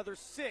 another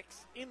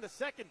 6 in the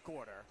second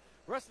quarter.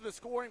 The rest of the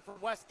scoring for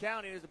West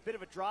County, there's a bit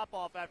of a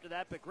drop-off after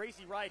that, but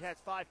Gracie Wright has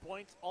 5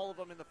 points, all of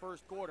them in the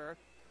first quarter.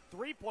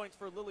 3 points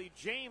for Lily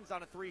James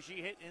on a three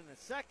she hit in the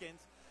second.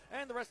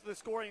 And the rest of the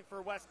scoring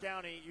for West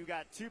County, you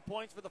got 2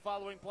 points for the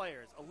following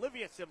players: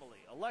 Olivia Simile,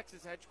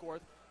 Alexis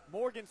Hedgecorth,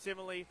 Morgan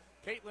Simile,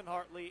 Caitlin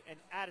Hartley, and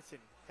Addison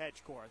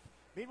Hedgecorth.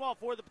 Meanwhile,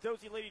 for the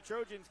Potosi Lady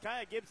Trojans,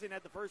 Kaya Gibson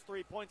had the first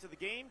 3 points of the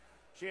game.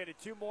 She added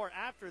 2 more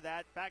after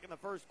that back in the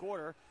first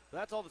quarter. So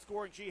that's all the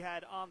scoring she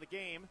had on the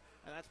game,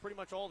 and that's pretty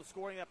much all the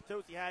scoring that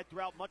Potosi had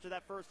throughout much of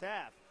that first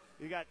half.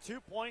 You got 2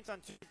 points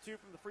on 2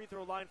 from the free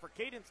throw line for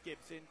Cadence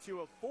Gibson.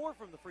 2 of 4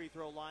 from the free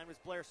throw line was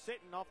Blair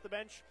Sitton off the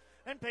bench.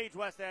 And Paige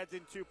West adds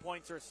in 2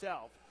 points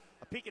herself.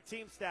 A peek at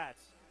team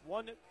stats.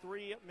 2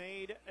 threes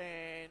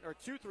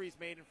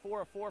made and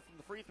 4 of 4 from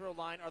the free throw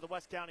line are the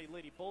West County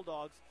Lady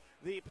Bulldogs.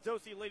 The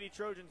Potosi Lady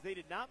Trojans, they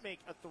did not make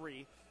a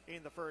 3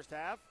 in the first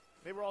half.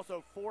 They were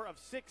also 4 of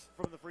 6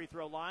 from the free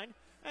throw line.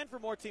 And for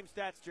more team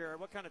stats, Jared,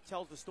 what kind of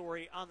tells the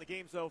story on the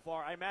game so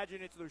far? I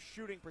imagine it's those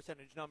shooting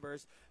percentage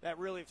numbers that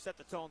really have set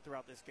the tone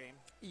throughout this game.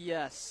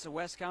 Yes,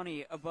 West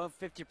County above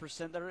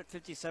 50%. They're at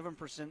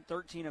 57%,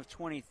 13 of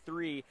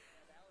 23.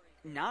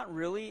 Not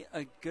really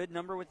a good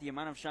number with the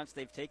amount of shots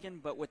they've taken,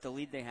 but with the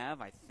lead they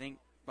have, I think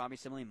Bobby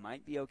Simile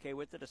might be okay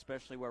with it,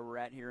 especially where we're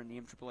at here in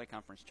the MAAA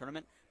Conference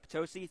Tournament.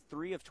 Potosi,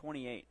 3 of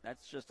 28.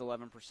 That's just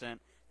 11%.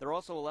 They're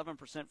also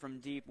 11% from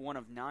deep, 1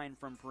 of 9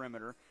 from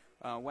perimeter.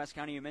 West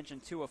County, you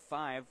mentioned 2 of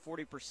 5,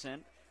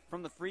 40%.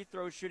 From the free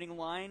throw shooting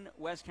line,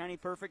 West County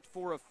perfect,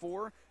 4 of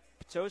 4.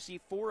 Potosi,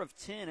 4 of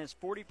 10 is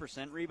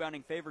 40%.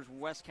 Rebounding favors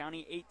West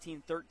County,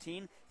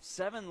 18-13.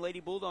 7 Lady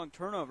Bulldog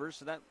turnovers,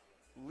 so that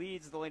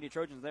leads the Lady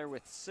Trojans there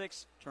with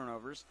 6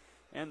 turnovers.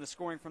 And the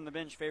scoring from the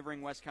bench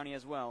favoring West County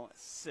as well,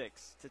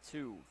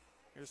 6-2.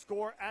 Your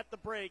score at the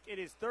break, it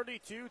is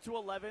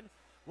 32-11.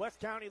 West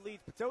County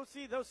leads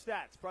Potosi. Those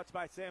stats brought to you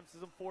by Sam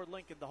Sism Ford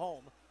Lincoln, the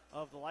home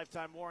of the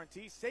lifetime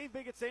warranty. Save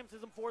big at Sam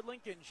Sism Ford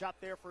Lincoln. Shop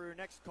there for your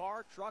next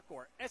car, truck,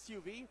 or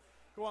SUV.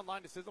 Go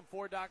online to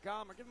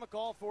SismFord.com or give them a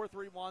call,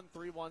 431-3177.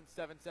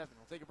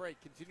 We'll take a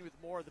break. Continue with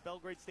more of the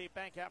Belgrade State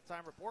Bank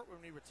halftime report when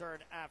we return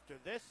after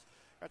this.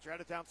 Got your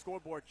out-of-town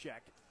scoreboard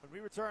check when we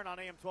return on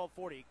AM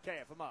 1240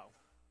 KFMO.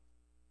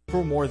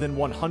 For more than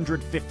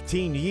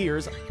 115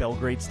 years,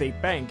 Belgrade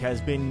State Bank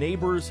has been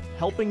neighbors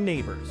helping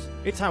neighbors.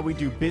 It's how we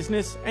do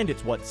business, and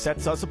it's what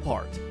sets us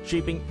apart,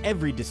 shaping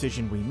every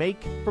decision we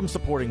make, from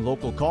supporting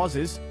local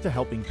causes to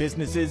helping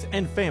businesses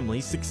and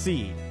families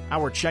succeed.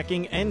 Our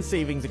checking and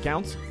savings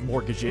accounts,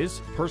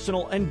 mortgages,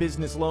 personal and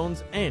business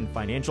loans, and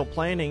financial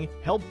planning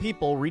help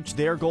people reach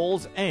their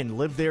goals and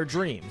live their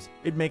dreams.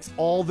 It makes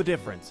all the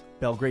difference.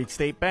 Belgrade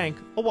State Bank,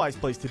 a wise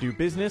place to do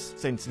business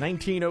since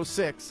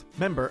 1906.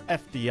 Member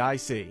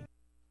FDIC.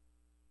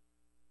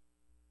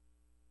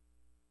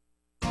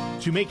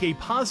 To make a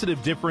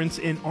positive difference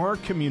in our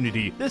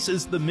community, this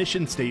is the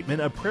mission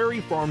statement of Prairie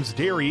Farms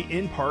Dairy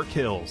in Park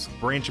Hills.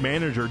 Branch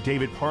Manager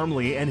David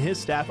Parmley and his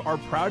staff are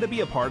proud to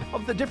be a part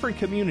of the different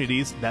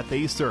communities that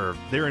they serve.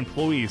 Their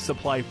employees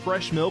supply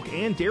fresh milk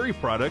and dairy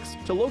products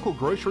to local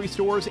grocery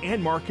stores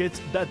and markets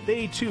that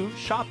they too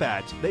shop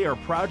at. They are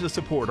proud to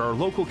support our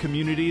local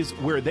communities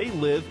where they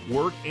live,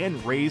 work,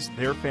 and raise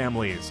their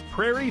families.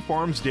 Prairie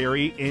Farms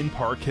Dairy in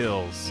Park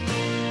Hills.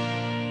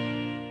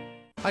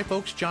 Hi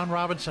folks, John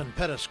Robinson,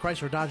 Pettis,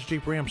 Chrysler Dodge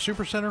Jeep Ram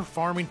Supercenter,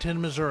 Farmington,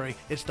 Missouri.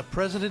 It's the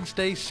President's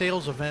Day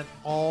sales event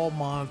all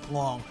month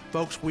long.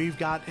 Folks, we've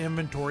got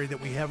inventory that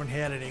we haven't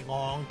had in a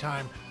long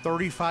time.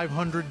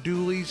 3,500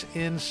 dualies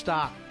in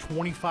stock,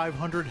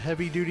 2,500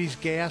 heavy duties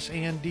gas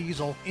and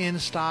diesel in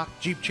stock.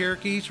 Jeep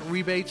Cherokees,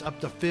 rebates up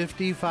to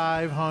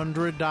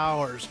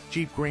 $5,500.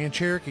 Jeep Grand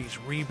Cherokees,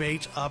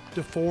 rebates up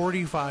to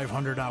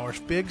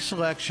 $4,500. Big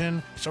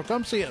selection. So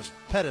come see us.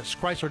 Pettis,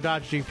 Chrysler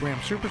Dodge Jeep Ram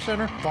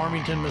Supercenter,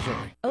 Farmington,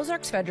 Missouri.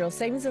 Ozarks Federal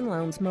Savings and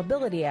Loans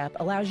Mobility app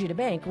allows you to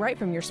bank right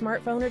from your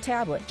smartphone or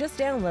tablet. Just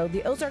download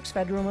the Ozarks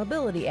Federal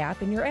Mobility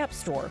app in your app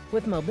store.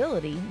 With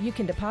Mobility, you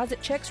can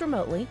deposit checks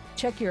remotely,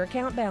 check your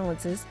account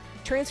balances,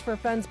 transfer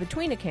funds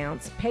between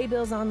accounts, pay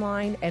bills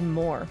online, and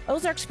more.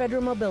 Ozarks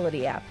Federal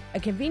Mobility app, a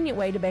convenient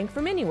way to bank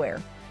from anywhere.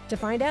 To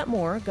find out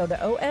more, go to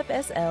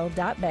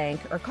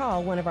ofsl.bank or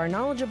call one of our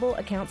knowledgeable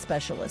account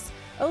specialists.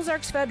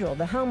 Ozarks Federal,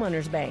 the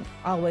homeowner's bank.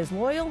 Always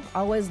loyal,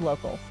 always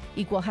local.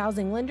 Equal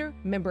housing lender,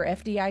 member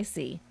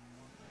FDIC.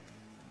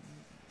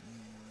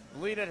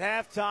 Lead at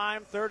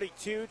halftime,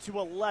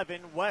 32-11.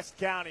 West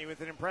County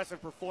with an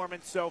impressive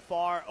performance so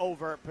far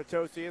over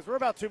Potosi. As we're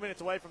about 2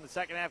 minutes away from the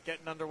second half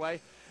getting underway.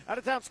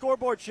 Out-of-town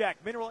scoreboard check.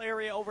 Mineral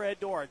Area overhead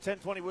door,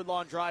 1020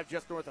 Woodlawn Drive,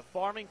 just north of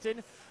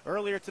Farmington.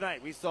 Earlier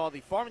tonight, we saw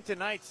the Farmington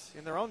Knights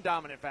in their own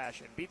dominant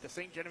fashion beat the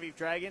St. Genevieve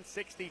Dragons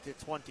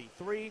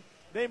 60-23.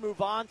 They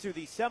move on to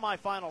the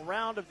semifinal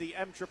round of the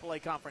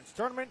MAAA Conference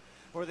Tournament,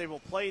 where they will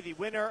play the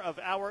winner of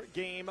our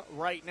game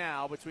right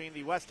now between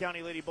the West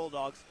County Lady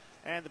Bulldogs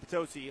and the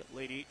Potosi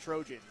Lady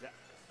Trojans.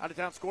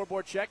 Out-of-town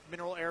scoreboard check.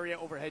 Mineral Area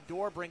overhead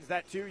door brings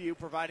that to you,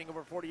 providing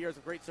over 40 years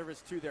of great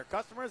service to their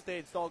customers. They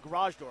install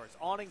garage doors,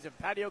 awnings, and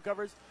patio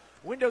covers,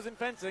 windows and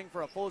fencing.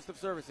 For a full list of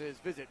services,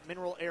 visit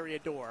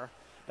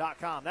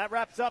mineralareadoor.com. That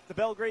wraps up the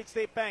Belgrade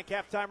State Bank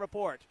halftime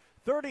report.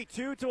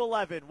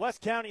 32-11.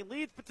 West County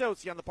leads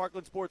Potosi on the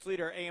Parkland Sports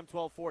Leader, AM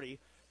 1240,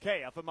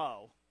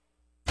 KFMO.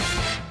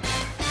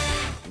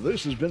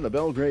 This has been the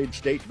Belgrade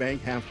State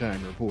Bank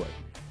halftime report.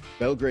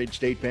 Belgrade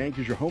State Bank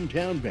is your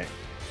hometown bank.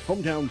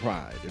 Hometown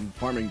pride in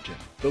Farmington,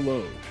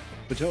 Deloge,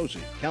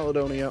 Potosi,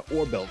 Caledonia,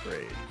 or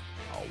Belgrade.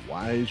 A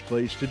wise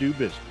place to do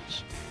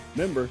business.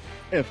 Member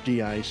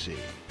FDIC.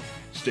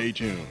 Stay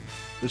tuned.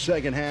 The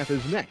second half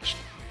is next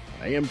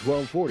on AM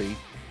 1240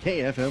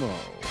 KFMO.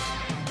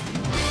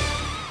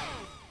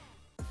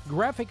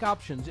 Graphic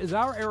Options is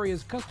our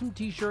area's custom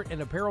t-shirt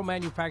and apparel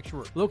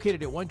manufacturer.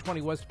 Located at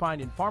 120 West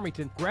Pine in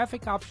Farmington,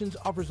 Graphic Options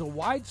offers a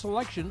wide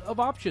selection of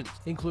options,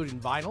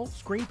 including vinyl,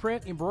 screen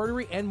print,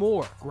 embroidery, and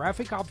more.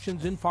 Graphic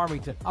Options in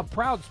Farmington, a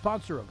proud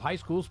sponsor of high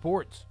school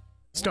sports.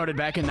 Started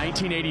back in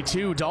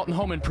 1982, Dalton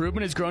Home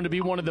Improvement has grown to be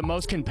one of the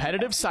most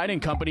competitive siding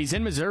companies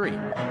in Missouri.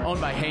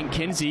 Owned by Hank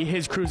Kinsey,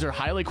 his crews are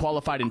highly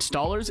qualified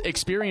installers,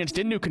 experienced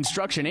in new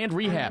construction and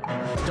rehab.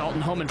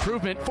 Dalton Home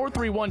Improvement,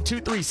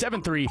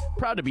 431-2373,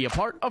 proud to be a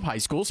part of high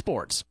school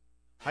sports.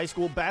 High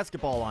school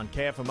basketball on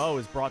KFMO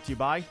is brought to you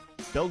by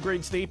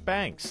Belgrade State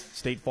Banks,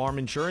 State Farm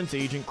Insurance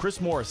Agent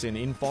Chris Morrison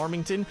in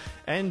Farmington,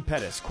 and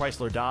Pettis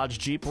Chrysler Dodge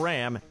Jeep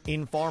Ram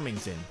in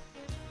Farmington.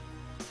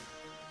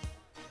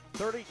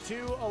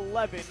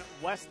 32-11,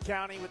 West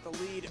County with the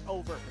lead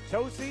over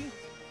Potosi.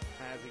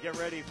 As we get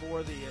ready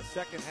for the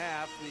second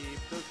half, the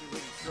Potosi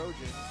Lady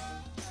Trojans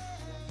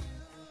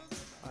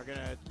are going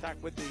to attack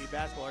with the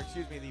basketball. Or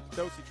excuse me, the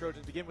Potosi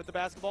Trojans begin with the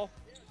basketball.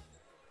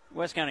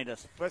 West County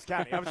does. West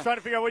County. I was trying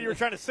to figure out what you were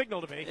trying to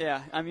signal to me.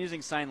 Yeah, I'm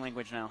using sign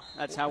language now.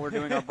 That's how we're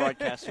doing our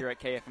broadcast here at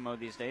KFMO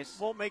these days.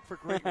 Won't make for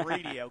great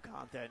radio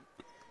content.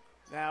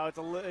 Now it's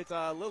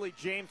Lily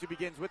James who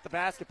begins with the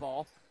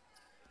basketball.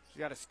 She's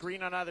got a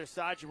screen on either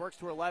side. She works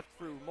to her left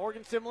through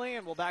Morgan Simley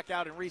and will back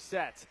out and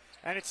reset.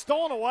 And it's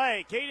stolen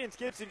away. Cadence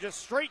Gibson just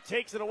straight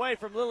takes it away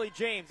from Lily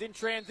James. In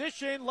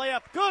transition,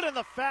 layup good, and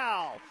the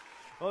foul.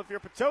 Well, if you're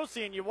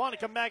Potosi and you want to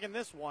come back in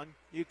this one,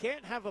 you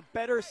can't have a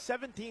better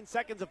 17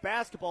 seconds of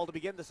basketball to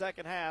begin the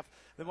second half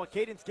than what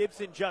Cadence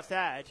Gibson just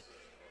had.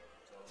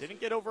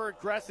 Didn't get over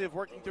aggressive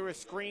working through a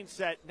screen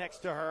set next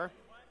to her.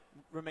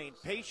 Remained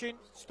patient,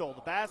 stole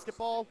the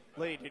basketball,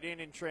 laid it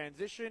in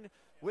transition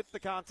with the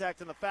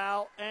contact and the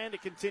foul, and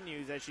it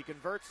continues as she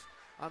converts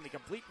on the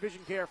complete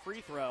vision care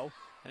free throw,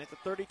 and it's a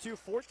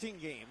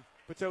 32-14 game.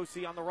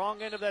 Potosi on the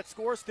wrong end of that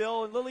score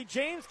still, and Lily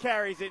James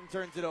carries it and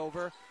turns it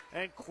over,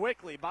 and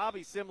quickly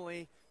Bobby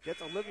Simley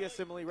gets Olivia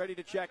Simley ready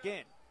to check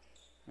in.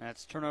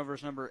 That's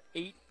turnovers number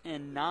 8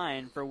 and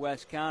 9 for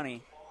West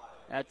County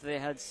after they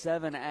had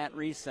 7 at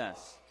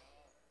recess.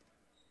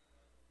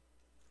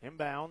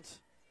 Inbounds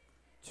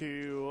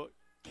to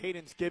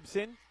Cadence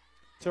Gibson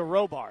to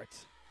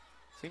Robart.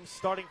 Seems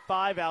starting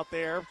 5 out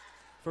there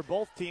for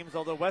both teams,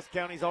 although West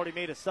County's already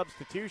made a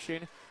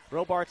substitution.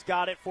 Robart's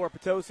got it for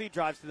Potosi,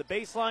 drives to the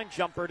baseline,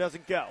 jumper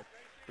doesn't go.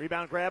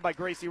 Rebound grab by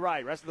Gracie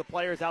Wright. Rest of the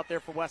players out there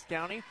for West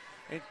County.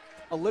 And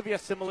Olivia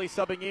Simley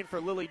subbing in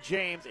for Lily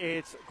James.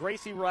 It's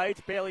Gracie Wright,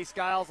 Bailey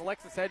Skiles,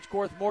 Alexis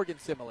Hedgecorth, Morgan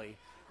Simley.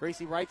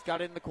 Gracie Wright's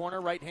got it in the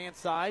corner, right-hand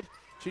side.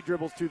 She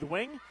dribbles to the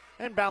wing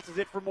and bounces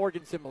it for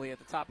Morgan Simley at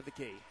the top of the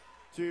key.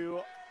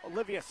 To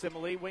Olivia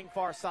Simley, wing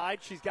far side.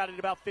 She's got it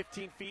about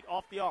 15 feet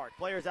off the arc.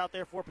 Players out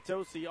there for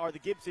Potosi are the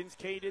Gibsons,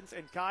 Cadence,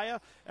 and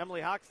Kaya,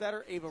 Emily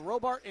Hochstetter, Ava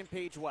Robart, and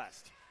Paige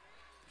West.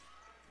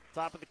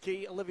 Top of the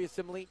key, Olivia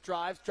Simley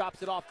drives,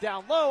 drops it off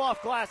down low,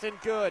 off glass, and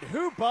good.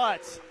 Who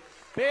butts?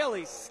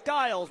 Bailey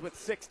Skiles with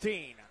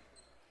 16.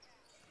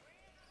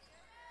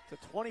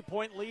 It's a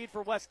 20-point lead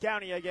for West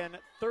County again,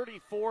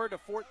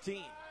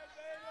 34-14.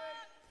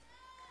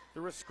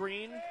 Through a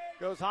screen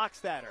goes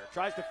Hochstadter.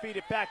 Tries to feed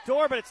it back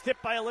door, but it's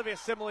tipped by Olivia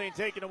Simile and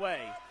taken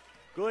away.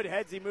 Good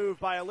headsy move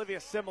by Olivia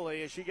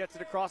Simile as she gets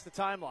it across the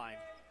timeline.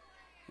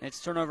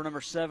 It's turnover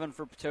number 7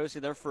 for Potosi,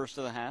 their first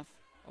of the half.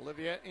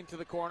 Olivia into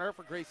the corner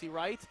for Gracie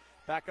Wright.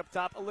 Back up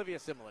top, Olivia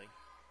Simile.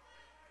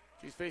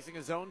 She's facing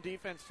a zone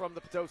defense from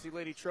the Potosi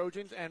Lady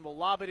Trojans and will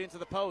lob it into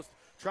the post.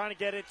 Trying to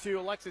get it to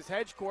Alexis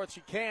Hedgecourt.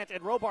 She can't,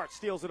 and Robart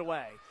steals it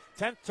away.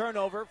 10th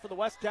turnover for the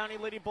West County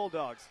Lady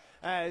Bulldogs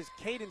as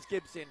Cadence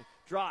Gibson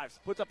drives,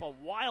 puts up a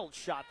wild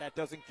shot that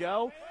doesn't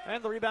go,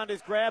 and the rebound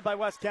is grabbed by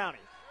West County.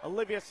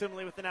 Olivia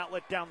Simile with an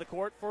outlet down the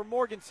court for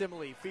Morgan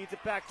Simile. Feeds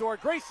it back door.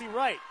 Gracie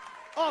Wright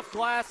off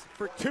glass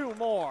for 2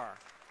 more.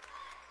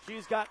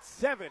 She's got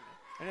 7.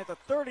 And it's a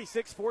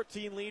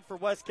 36-14 lead for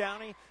West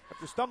County.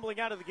 After stumbling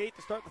out of the gate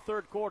to start the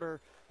third quarter,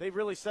 they've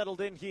really settled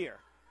in here.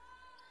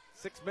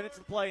 6 minutes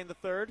to play in the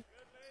third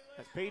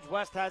as Paige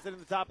West has it in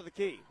the top of the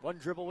key. One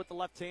dribble with the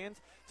left hand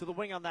to the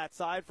wing on that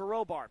side for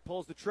Robart.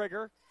 Pulls the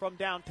trigger from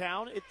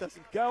downtown. It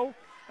doesn't go.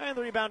 And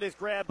the rebound is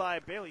grabbed by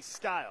Bailey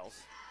Skiles.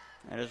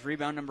 That is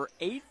rebound number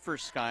 8 for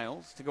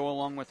Skiles to go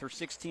along with her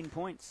 16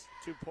 points.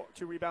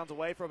 Two rebounds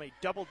away from a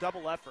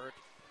double-double effort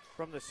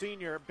from the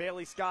senior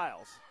Bailey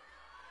Skiles.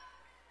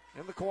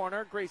 In the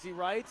corner, Gracie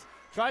Wright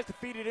tries to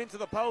feed it into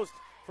the post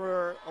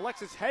for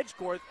Alexis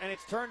Hedgecourt, and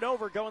it's turned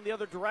over going the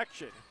other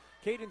direction.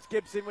 Cadence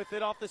Gibson with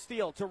it off the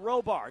steal to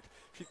Robart.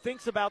 She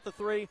thinks about the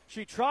 3.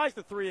 She tries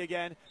the 3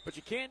 again, but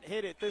she can't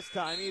hit it this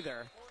time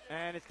either.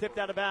 And it's tipped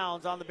out of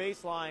bounds on the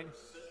baseline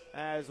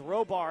as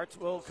Robart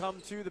will come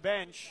to the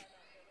bench.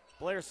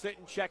 Blair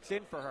Sitton checks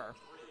in for her.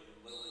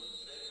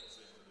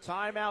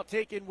 Timeout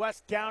taken.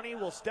 West County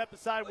will step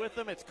aside with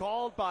them. It's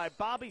called by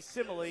Bobby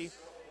Simile,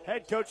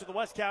 head coach of the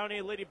West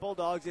County Lady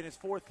Bulldogs in his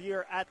 4th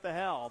year at the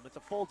helm. It's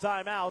a full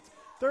timeout.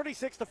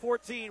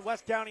 36-14.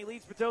 West County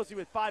leads Potosi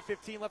with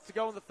 5:15 left to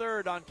go in the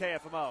third on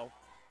KFMO.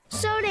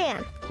 So,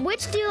 Dan,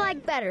 which do you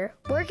like better,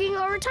 working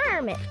or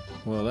retirement?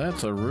 Well,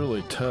 that's a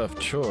really tough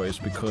choice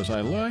because I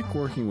like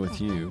working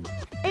with you.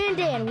 And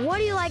Dan, what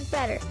do you like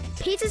better,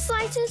 pizza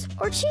slices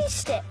or cheese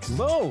sticks?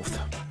 Both.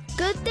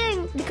 Good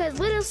thing, because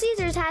Little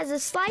Caesars has a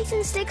slice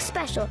and stick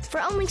special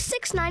for only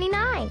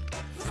 $6.99.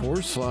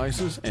 4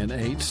 slices and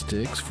 8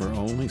 sticks for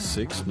only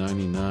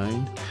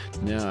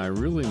 $6.99. Now, I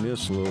really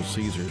miss Little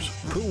Caesars.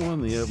 Put one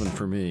in the oven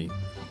for me.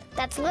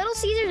 That's Little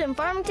Caesars in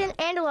Farmington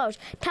and Deloge.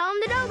 Tell them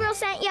the Dough Girl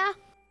sent ya.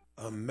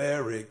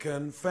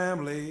 American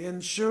Family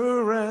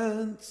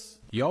Insurance.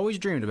 You always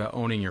dreamed about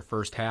owning your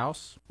first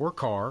house, or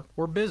car,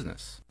 or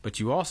business,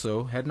 but you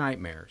also had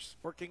nightmares.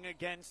 Working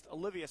against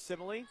Olivia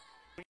Simile.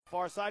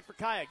 Far side for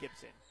Kaya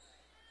Gibson.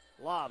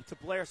 Lob to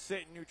Blair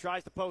Sitton, who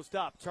tries to post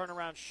up.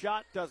 Turnaround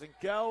shot doesn't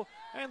go,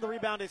 and the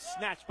rebound is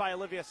snatched by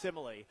Olivia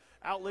Simile.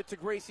 Outlet to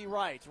Gracie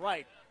Wright.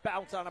 Wright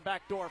bounce on a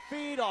backdoor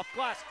feed, off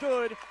glass,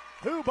 good.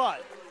 Who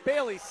but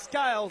Bailey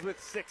Skiles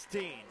with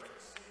 16.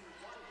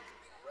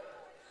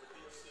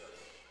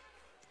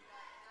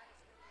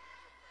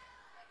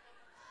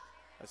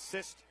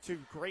 Assist to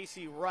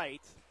Gracie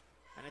Wright.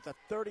 And it's a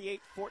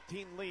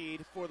 38-14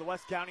 lead for the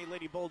West County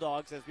Lady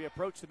Bulldogs as we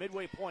approach the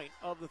midway point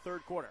of the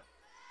third quarter.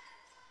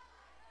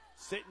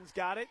 Sitton's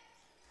got it.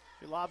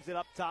 She lobs it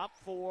up top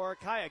for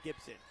Kaya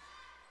Gibson.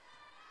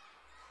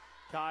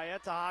 Kaya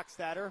to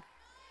Hochstadter.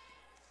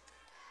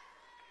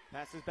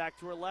 Passes back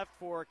to her left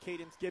for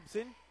Cadence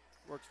Gibson.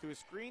 Works to a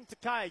screen to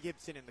Kaya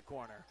Gibson in the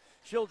corner.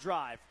 She'll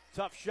drive.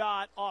 Tough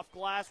shot, off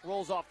glass,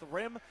 rolls off the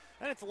rim.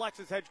 And it's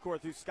Alexis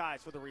Hedgecourt who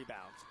skies for the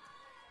rebound.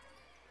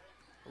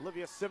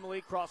 Olivia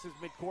Simile crosses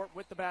midcourt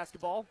with the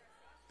basketball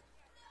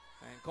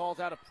and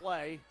calls out a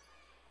play.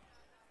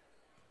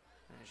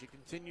 And she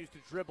continues to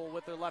dribble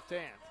with her left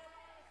hand.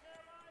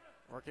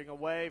 Working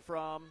away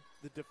from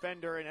the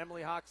defender in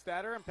Emily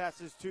Hochstadter and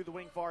passes to the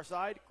wing far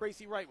side.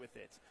 Gracie Wright with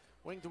it.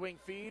 Wing-to-wing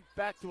feed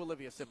back to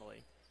Olivia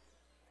Simile.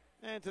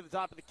 And to the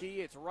top of the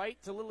key, it's Wright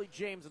to Lily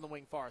James on the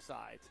wing far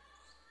side.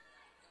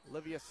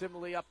 Olivia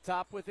Simile up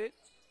top with it.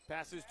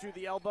 Passes to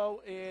the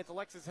elbow. It's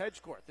Alexis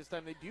Hedgecourt. This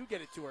time they do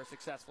get it to her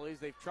successfully as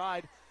they've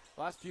tried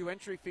the last few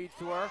entry feeds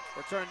to her.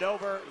 Were turned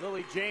over.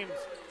 Lily James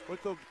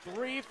with the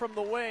 3 from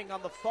the wing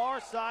on the far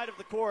side of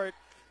the court.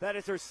 That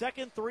is her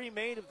second 3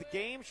 made of the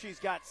game. She's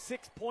got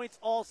 6 points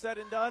all said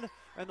and done.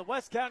 And the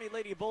West County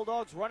Lady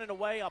Bulldogs running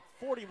away up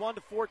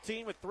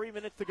 41-14 with 3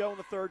 minutes to go in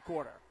the third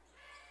quarter.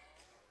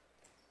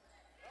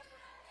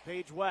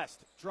 Paige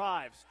West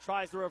drives,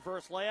 tries the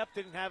reverse layup,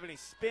 didn't have any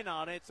spin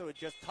on it, so it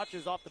just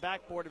touches off the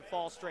backboard and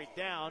falls straight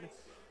down.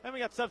 Then we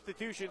got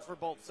substitutions for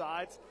both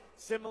sides.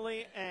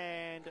 Simile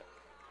and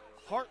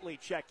Hartley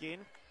check in.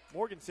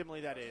 Morgan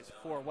Simile, that is,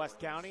 for West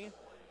County,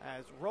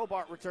 as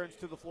Robart returns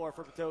to the floor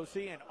for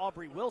Potosi, and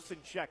Aubrey Wilson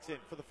checks in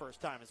for the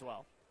first time as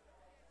well.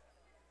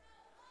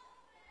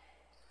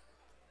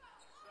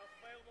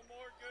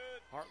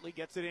 Hartley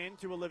gets it in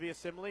to Olivia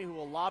Simile, who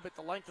will lob it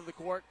the length of the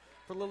court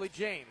for Lily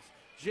James.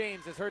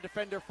 James, as her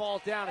defender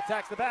falls down,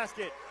 attacks the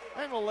basket,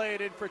 and will lay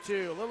it in for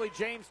two. Lily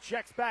James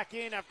checks back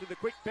in after the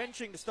quick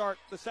benching to start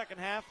the second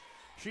half.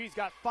 She's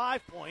got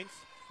 5 points,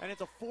 and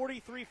it's a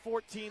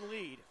 43-14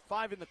 lead.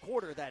 5 in the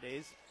quarter, that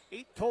is.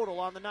 8 total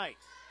on the night.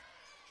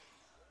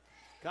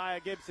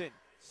 Kaya Gibson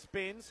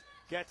spins,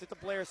 gets it to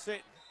Blair Sitton.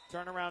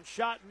 Turnaround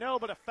shot, no,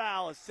 but a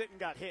foul as Sitton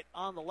got hit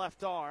on the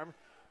left arm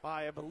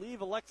by, I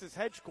believe, Alexis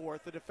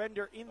Hedgecourt, the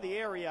defender in the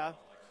area.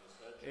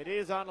 It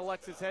is on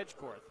Alexis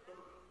Hedgecourt.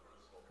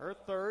 Her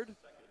third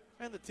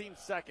and the team's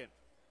second.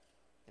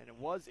 And it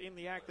was in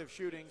the act of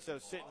shooting, so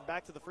Sitton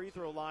back to the free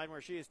throw line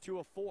where she is 2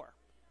 of 4.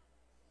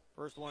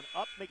 First one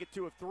up, make it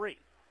 2 of 3.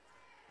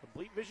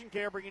 Complete Vision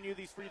Care bringing you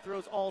these free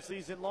throws all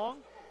season long.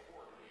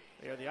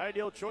 They are the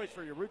ideal choice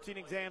for your routine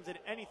exams and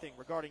anything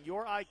regarding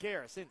your eye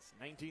care since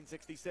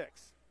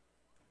 1966.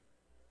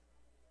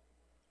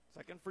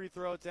 Second free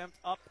throw attempt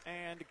up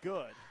and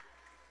good.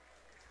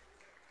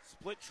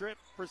 Split trip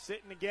for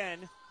Sitton again.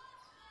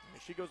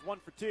 And she goes 1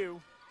 for 2.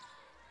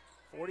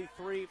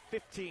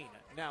 43-15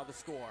 now the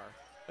score.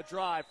 A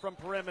drive from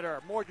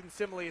perimeter. Morgan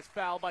Simley is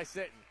fouled by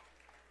Sitton.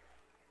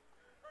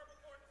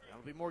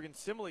 That'll be Morgan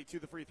Simley to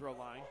the free throw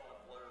line.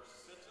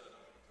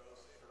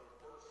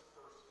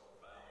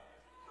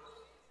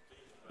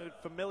 Bit of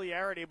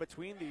familiarity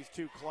between these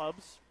two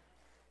clubs,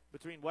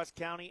 between West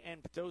County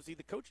and Potosi,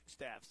 the coaching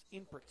staffs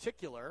in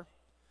particular,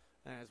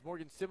 as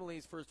Morgan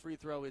Simley's first free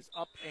throw is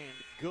up and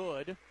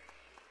good.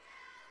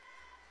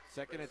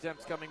 Second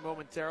attempt's coming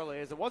momentarily,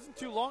 as it wasn't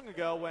too long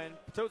ago when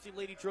Potosi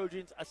Lady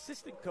Trojans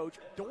assistant coach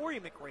Dory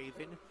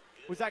McRaven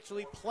was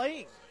actually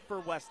playing for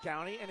West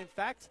County, and in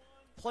fact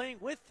playing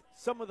with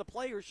some of the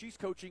players she's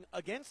coaching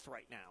against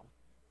right now.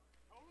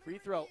 Free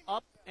throw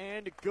up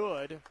and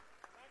good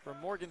from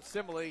Morgan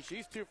Simley.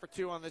 She's 2 for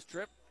 2 on this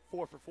trip,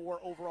 4 for 4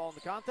 overall in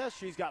the contest.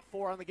 She's got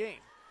 4 on the game.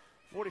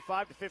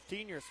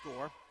 45-15 your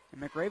score.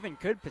 And McRaven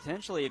could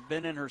potentially have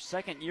been in her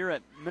second year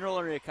at Mineral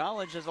Area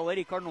College as a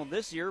Lady Cardinal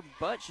this year,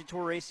 but she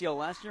tore ACL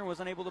last year and was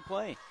unable to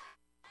play.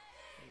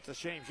 It's a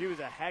shame. She was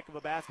a heck of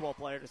a basketball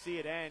player to see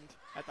it end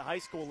at the high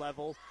school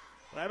level.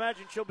 But I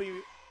imagine she'll be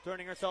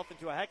turning herself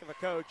into a heck of a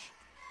coach.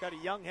 Got a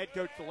young head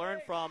coach to learn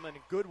from, and a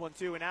good one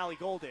too in Allie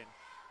Golden.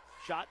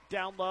 Shot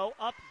down low,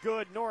 up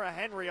good. Nora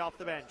Henry off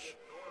the bench.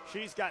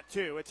 She's got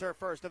 2. It's her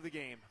first of the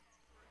game.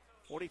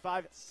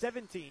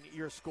 45-17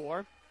 your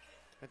score.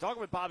 And talking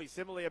with Bobby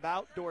Simley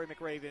about Dory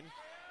McRaven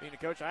being a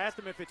coach, I asked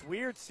him if it's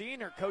weird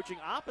seeing her coaching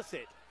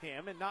opposite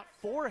him and not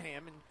for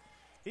him. And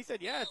he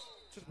said, yeah, it's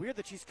just weird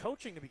that she's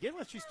coaching to begin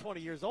with. She's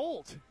 20 years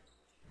old.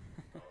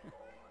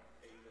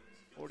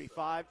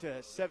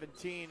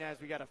 45-17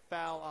 as we got a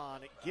foul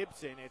on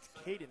Gibson. It's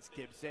Cadence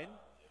Gibson.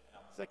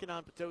 Second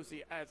on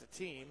Potosi as a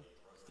team.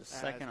 The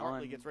second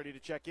Hartley on gets ready to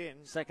check in.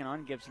 Second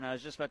on Gibson. I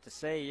was just about to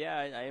say, yeah,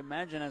 I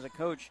imagine as a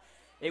coach,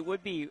 it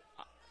would be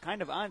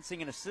kind of odd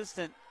seeing an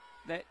assistant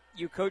that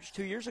you coached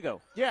 2 years ago.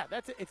 Yeah,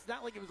 that's it. It's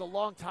not like it was a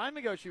long time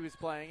ago she was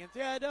playing. It's,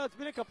 yeah, no, it's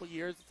been a couple of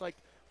years. It's like,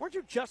 weren't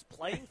you just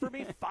playing for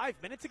me 5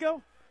 minutes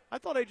ago? I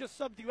thought I just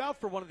subbed you out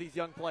for one of these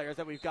young players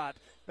that we've got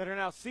that are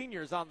now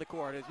seniors on the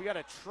court. As we got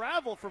to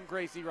travel from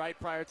Gracie Wright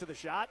prior to the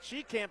shot.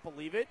 She can't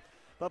believe it.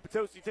 But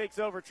Potosi takes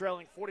over,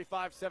 trailing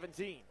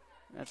 45-17.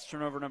 That's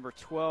turnover number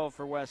 12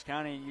 for West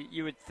County.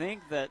 You would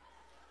think that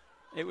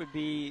it would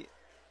be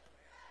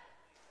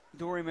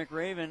Dory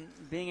McRaven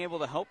being able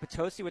to help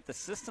Potosi with the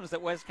systems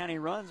that West County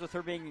runs, with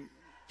her being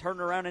turned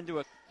around into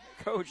a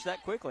coach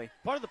that quickly.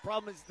 Part of the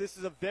problem is this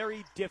is a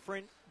very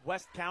different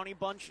West County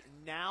bunch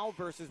now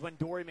versus when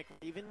Dory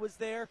McRaven was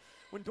there.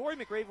 When Dory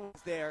McRaven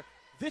was there,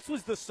 this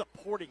was the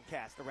supporting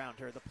cast around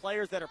her, the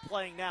players that are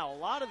playing now. A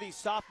lot of these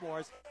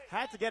sophomores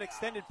had to get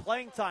extended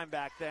playing time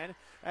back then,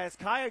 as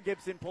Kaya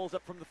Gibson pulls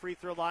up from the free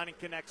throw line and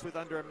connects with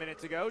under a minute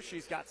to go.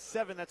 She's got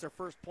 7. That's her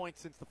first point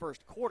since the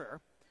first quarter.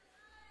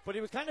 But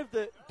it was kind of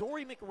the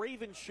Dory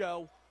McRaven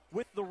show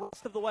with the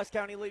rest of the West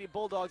County Lady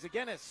Bulldogs,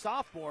 again as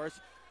sophomores.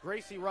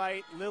 Gracie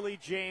Wright, Lily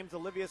James,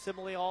 Olivia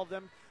Simile, all of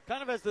them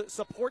kind of as the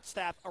support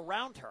staff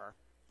around her.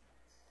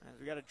 As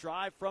we got a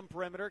drive from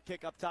perimeter,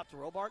 kick up top to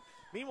Robart.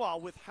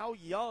 Meanwhile, with how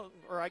young,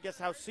 or I guess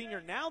how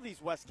senior now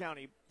these West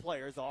County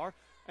players are,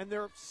 and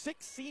there are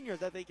 6 seniors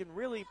that they can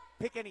really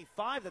pick any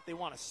 5 that they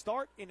want to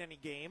start in any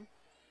game,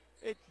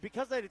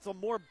 because that it's a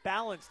more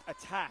balanced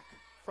attack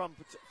from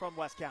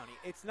West County.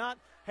 It's not,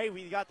 hey,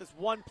 we got this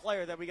one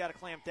player that we got to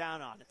clamp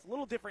down on. It's a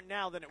little different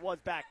now than it was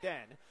back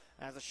then.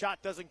 As the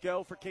shot doesn't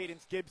go for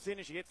Cadence Gibson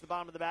as she hits the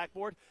bottom of the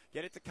backboard.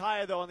 Get it to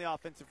Kaya, though, on the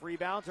offensive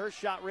rebounds. Her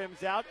shot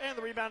rims out, and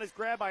the rebound is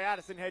grabbed by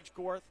Addison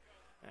Hedgecourt.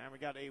 And we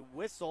got a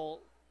whistle,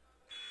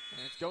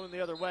 and it's going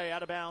the other way,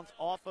 out of bounds,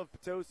 off of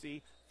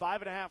Potosi.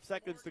 5.5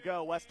 seconds to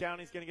go. West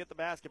County's going to get the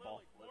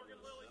basketball.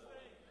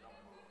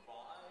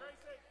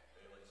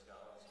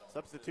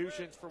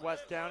 Substitutions for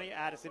West County.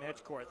 Addison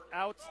Hedgecourt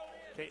out.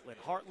 Caitlin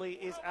Hartley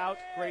is out.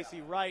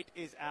 Gracie Wright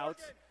is out.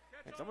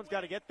 And someone's got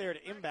to get there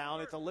to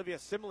inbound. It's Olivia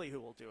Simley who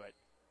will do it.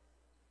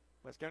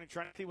 West County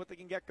trying to see what they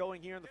can get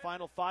going here in the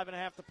final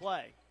 5.5 to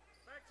play.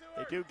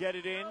 They do get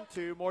it in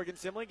to Morgan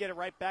Simley, get it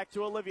right back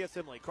to Olivia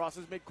Simley.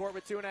 Crosses midcourt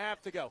with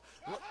 2.5 to go.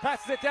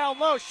 Passes it down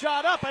low,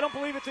 shot up. I don't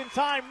believe it's in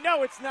time.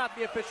 No, it's not,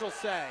 the officials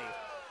say.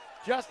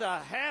 Just a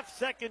half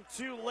second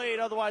too late.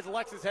 Otherwise,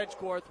 Alexis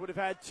Hedgecorth would have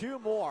had two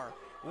more.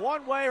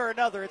 One way or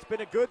another, it's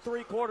been a good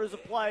 3 quarters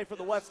of play for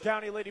the West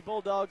County Lady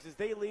Bulldogs as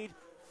they lead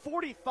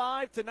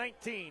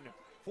 45-19.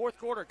 Fourth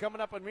quarter coming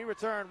up when we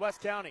return.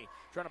 West County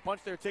trying to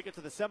punch their ticket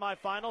to the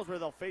semifinals where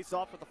they'll face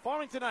off with the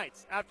Farmington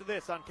Knights after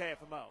this on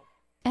KFMO.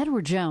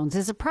 Edward Jones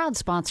is a proud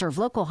sponsor of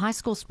local high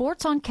school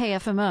sports on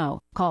KFMO.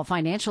 Call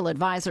financial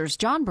advisors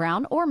John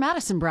Brown or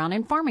Madison Brown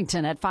in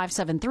Farmington at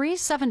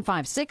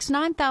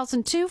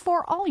 573-756-9002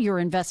 for all your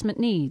investment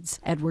needs.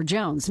 Edward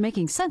Jones,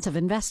 making sense of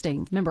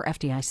investing. Member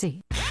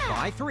FDIC.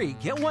 Buy 3,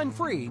 get 1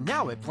 free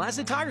now at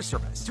Plaza Tire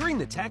Service. During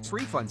the tax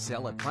refund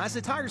sale at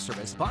Plaza Tire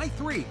Service, buy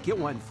 3, get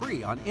 1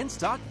 free on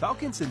in-stock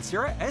Falcon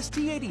Sincera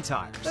ST80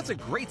 tires. That's a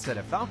great set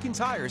of Falcon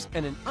tires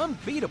and an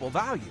unbeatable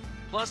value.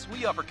 Plus,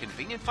 we offer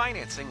convenient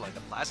financing like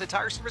the Plaza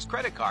Tire Service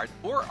credit card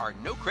or our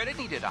no credit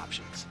needed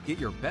options. Get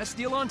your best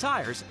deal on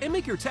tires and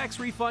make your tax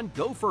refund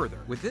go further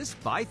with this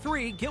buy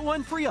 3, get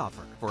 1 free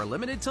offer. For a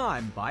limited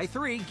time, buy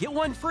 3, get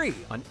 1 free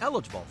on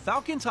eligible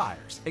Falcon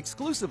tires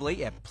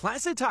exclusively at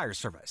Plaza Tire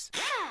Service.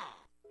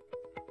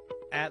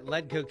 At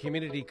Ledco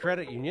Community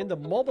Credit Union, the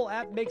mobile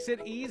app makes it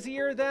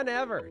easier than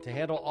ever to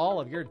handle all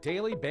of your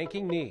daily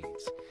banking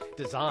needs.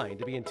 Designed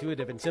to be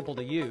intuitive and simple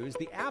to use,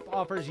 the app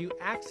offers you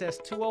access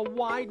to a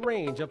wide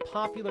range of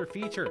popular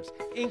features,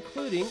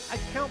 including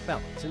account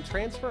balance and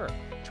transfers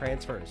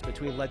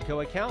between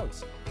Ledco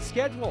accounts,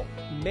 schedule,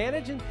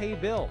 manage and pay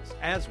bills,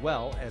 as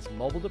well as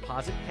mobile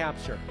deposit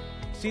capture.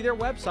 See their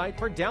website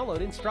for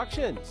download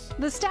instructions.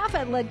 The staff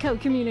at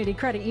Ledco Community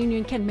Credit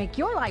Union can make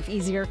your life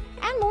easier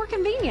and more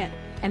convenient.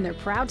 And they're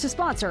proud to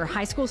sponsor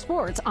high school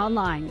sports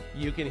online.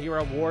 You can hear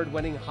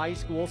award-winning high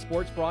school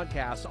sports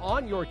broadcasts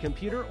on your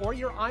computer or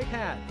your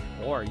iPad.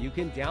 Or you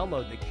can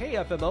download the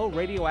KFMO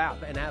radio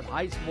app and have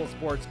high school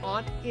sports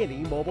on any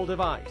mobile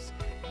device.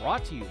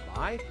 Brought to you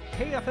by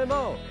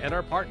KFMO and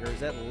our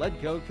partners at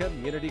Ledco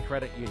Community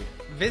Credit Union.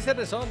 Visit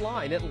us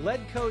online at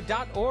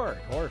ledco.org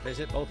or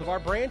visit both of our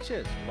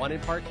branches, one in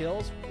Park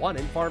Hills, one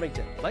in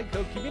Farmington.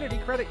 Ledco Community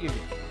Credit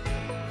Union.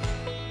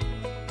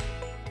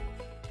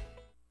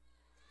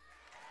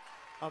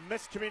 A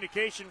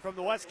miscommunication from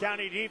the West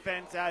County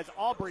defense as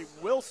Aubrey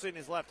Wilson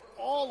is left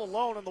all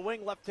alone on the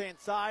wing left-hand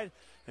side,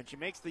 and she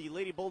makes the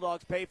Lady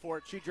Bulldogs pay for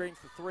it. She drains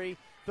the 3.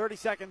 30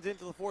 seconds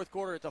into the fourth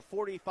quarter, it's a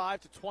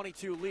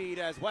 45-22 lead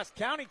as West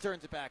County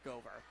turns it back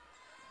over.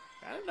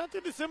 And not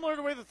too dissimilar to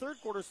the way the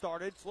third quarter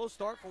started. Slow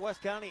start for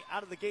West County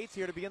out of the gates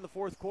here to begin the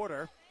fourth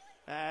quarter.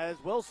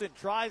 As Wilson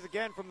tries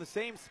again from the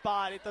same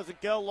spot. It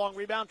doesn't go. Long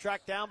rebound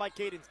tracked down by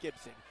Cadence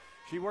Gibson.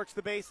 She works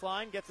the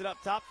baseline, gets it up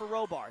top for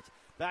Robart.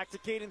 Back to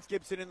Cadence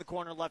Gibson in the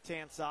corner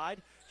left-hand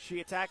side. She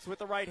attacks with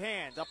the right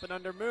hand. Up and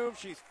under move.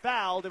 She's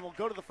fouled and will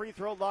go to the free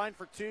throw line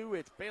for 2.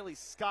 It's Bailey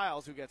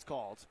Skiles who gets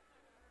called.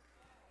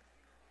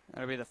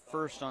 That'll be the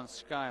first on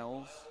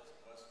Skiles.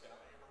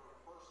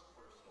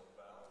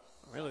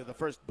 Really the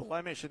first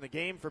blemish in the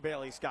game for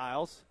Bailey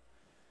Skiles.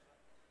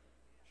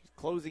 She's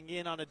closing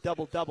in on a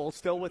double-double,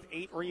 still with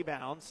 8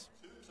 rebounds.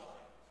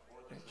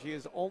 And she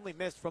has only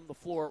missed from the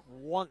floor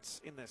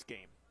once in this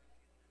game.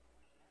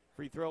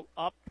 Free throw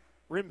up.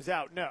 Rims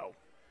out, no.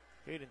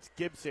 Cadence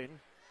Gibson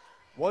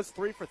was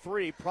 3 for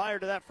 3 prior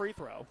to that free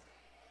throw.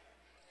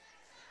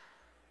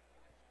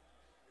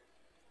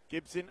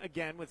 Gibson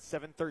again with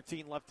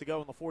 7:13 left to go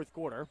in the fourth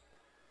quarter.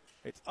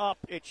 It's up,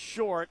 it's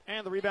short,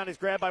 and the rebound is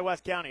grabbed by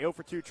West County. 0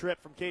 for 2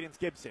 trip from Cadence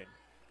Gibson.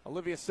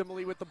 Olivia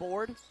Simile with the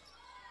board.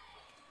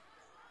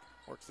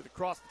 Works it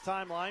across the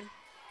timeline.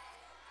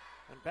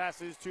 And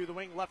passes to the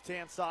wing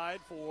left-hand side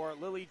for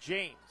Lily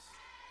James.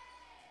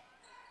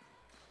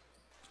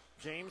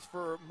 James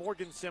for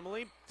Morgan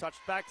Simile. Touched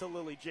back to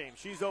Lily James.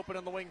 She's open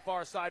on the wing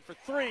far side for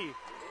 3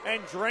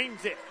 and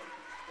drains it.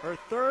 Her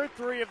third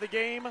 3 of the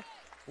game.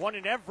 One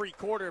in every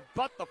quarter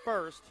but the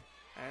first.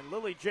 And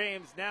Lily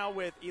James now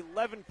with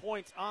 11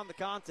 points on the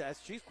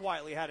contest. She's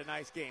quietly had a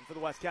nice game for the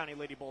West County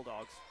Lady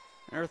Bulldogs.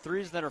 And her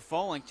threes that are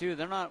falling, too,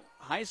 they're not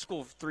high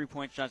school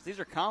three-point shots. These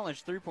are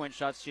college three-point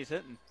shots she's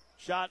hitting.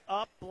 Shot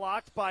up,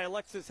 blocked by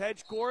Alexis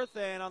Hedgecorth.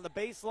 And on the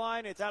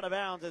baseline, it's out of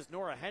bounds as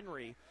Nora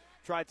Henry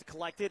tried to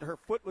collect it. Her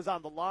foot was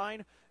on the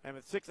line, and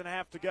with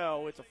 6.5 to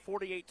go, it's a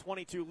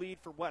 48-22 lead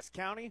for West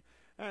County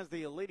as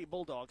the Lady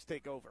Bulldogs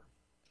take over.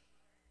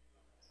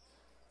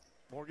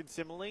 Morgan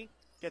Simile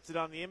gets it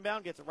on the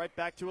inbound, gets it right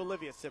back to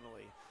Olivia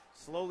Simile.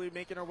 Slowly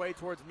making her way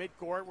towards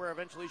midcourt, where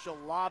eventually she'll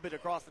lob it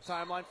across the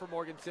timeline for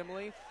Morgan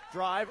Simile.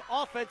 Drive,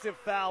 offensive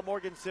foul,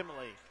 Morgan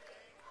Simile.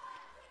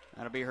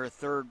 That'll be her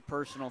third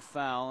personal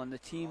foul, and the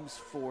team's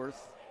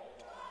fourth.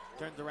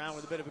 Turns around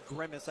with a bit of a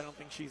grimace. I don't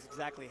think she's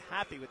exactly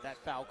happy with that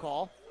foul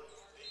call.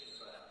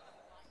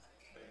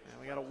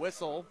 And we got a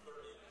whistle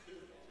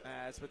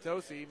as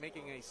Potosi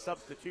making a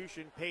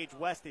substitution. Paige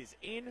West is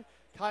in.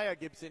 Kaya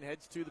Gibson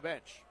heads to the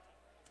bench.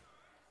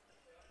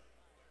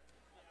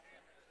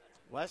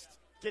 West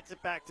gets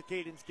it back to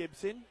Cadence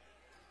Gibson.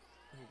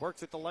 who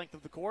works at the length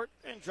of the court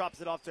and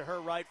drops it off to her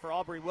right for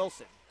Aubrey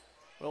Wilson.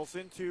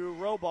 Wilson to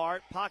Robart,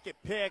 pocket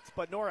picks,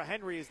 but Nora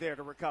Henry is there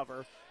to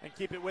recover and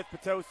keep it with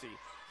Potosi.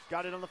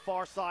 Got it on the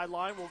far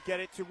sideline, will get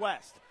it to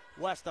West.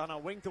 West on a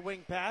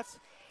wing-to-wing pass,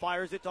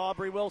 fires it to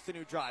Aubrey Wilson,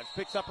 who drives,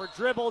 picks up her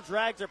dribble,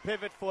 drags her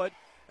pivot foot,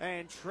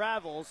 and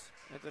travels.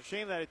 It's a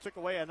shame that it took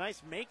away a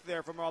nice make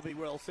there from Aubrey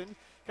Wilson.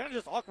 Kind of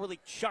just awkwardly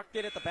chucked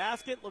it at the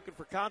basket, looking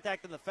for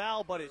contact in the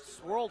foul, but it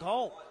swirled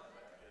home.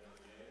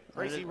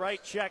 Gracie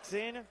Wright checks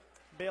in.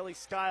 Bailey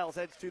Skiles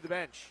heads to the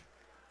bench.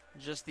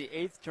 Just the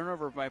 8th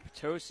turnover by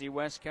Potosi.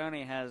 West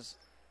County has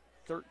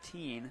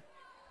 13.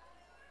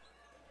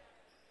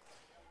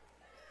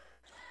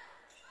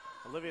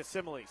 Olivia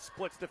Simile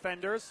splits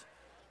defenders.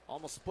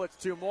 Almost splits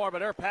two more,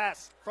 but her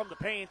pass from the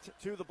paint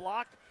to the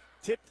block,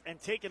 tipped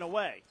and taken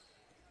away.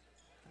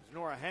 There's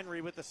Nora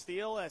Henry with the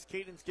steal as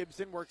Cadence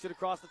Gibson works it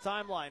across the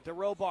timeline to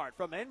Robart.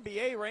 From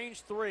NBA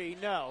range 3,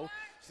 no.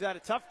 She's had a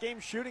tough game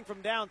shooting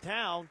from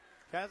downtown.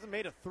 Hasn't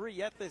made a 3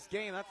 yet this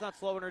game. That's not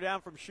slowing her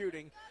down from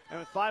shooting. And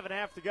with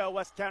 5.5 to go,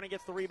 West County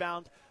gets the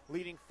rebound,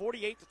 leading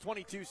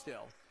 48-22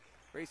 still.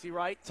 Gracie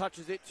Wright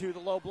touches it to the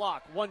low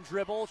block. One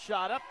dribble,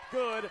 shot up,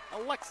 good.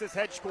 Alexis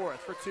Hedgecorth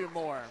for 2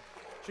 more.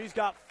 She's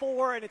got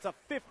 4, and it's a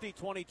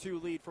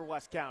 50-22 lead for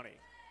West County.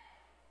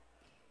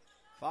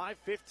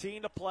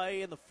 5:15 to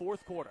play in the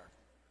fourth quarter.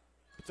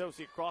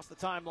 Potosi across the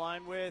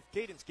timeline with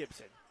Cadence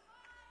Gibson.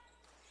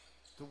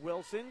 To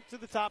Wilson, to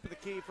the top of the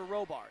key for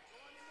Robart.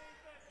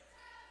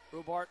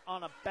 Robart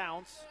on a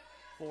bounce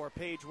for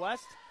Paige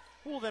West,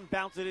 who will then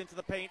bounce it into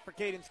the paint for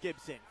Cadence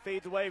Gibson.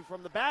 Fades away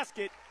from the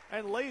basket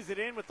and lays it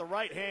in with the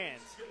right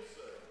hand.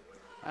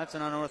 That's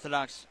an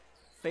unorthodox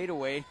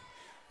fadeaway.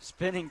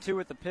 Spinning 2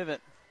 with the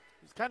pivot.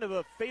 It's kind of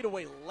a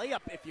fadeaway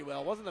layup, if you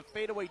will. It wasn't a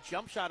fadeaway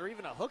jump shot or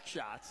even a hook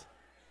shot.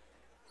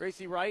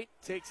 Gracie Wright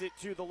takes it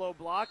to the low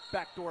block.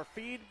 Backdoor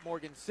feed.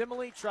 Morgan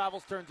Simile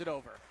travels, turns it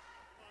over.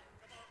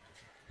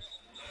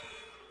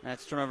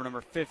 That's turnover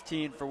number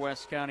 15 for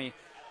West County.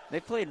 They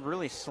played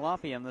really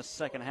sloppy in this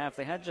second half.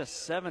 They had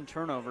just 7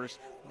 turnovers,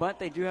 but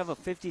they do have a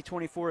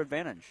 50-24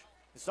 advantage.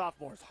 The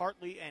sophomores,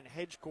 Hartley and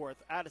Hedgecorth,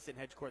 Addison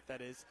Hedgecorth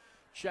that is,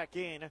 check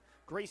in.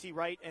 Gracie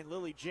Wright and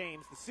Lily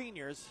James, the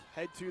seniors,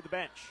 head to the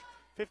bench.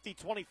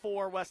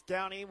 50-24 West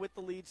County with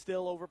the lead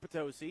still over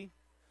Potosi.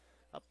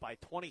 Up by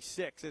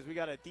 26 as we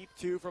got a deep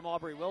 2 from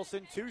Aubrey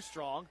Wilson. Too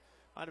strong.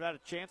 Might have had a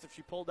chance if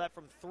she pulled that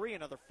from 3,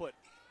 another foot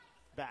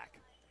back.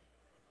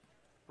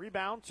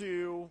 Rebound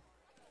to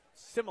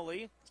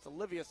Simile. It's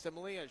Olivia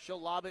Simile as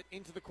she'll lob it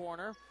into the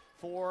corner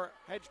for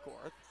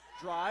Hedgecorth.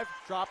 Drive,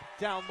 drop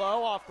down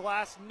low, off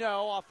glass,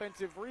 no.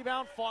 Offensive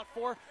rebound, fought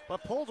for,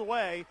 but pulled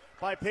away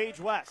by Paige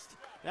West.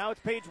 Now it's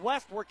Paige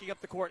West working up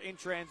the court in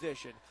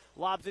transition.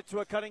 Lobs it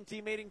to a cutting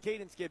teammate in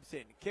Cadence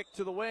Gibson. Kick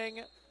to the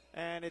wing,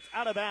 and it's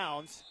out of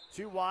bounds.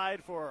 Too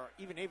wide for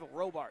even Ava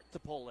Robart to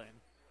pull in.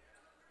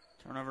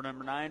 Turnover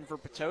number 9 for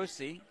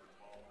Potosi.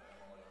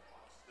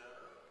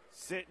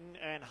 Sitton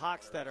and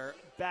Hochstetter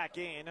back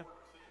in.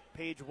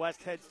 Paige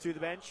West heads to the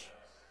bench.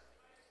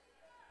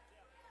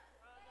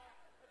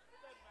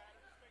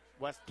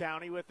 West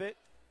County with it.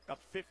 Up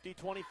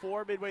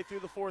 50-24 midway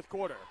through the fourth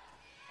quarter.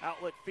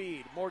 Outlet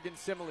feed. Morgan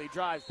Simile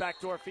drives.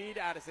 Backdoor feed.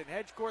 Addison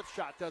Hedgecorth.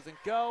 Shot doesn't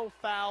go.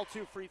 Foul.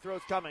 2 free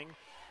throws coming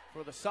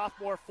for the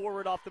sophomore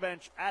forward off the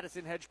bench,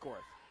 Addison Hedgecorth.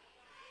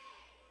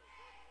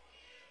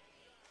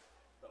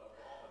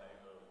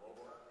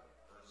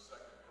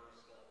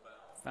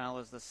 Foul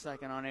is the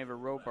second on Ava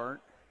Robart.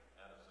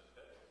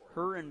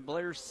 Her and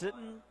Blair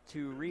Sitton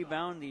to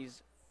rebound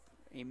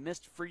a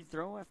missed free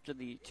throw after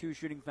the 2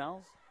 shooting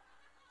fouls.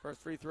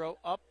 First free throw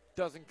up,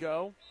 doesn't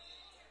go.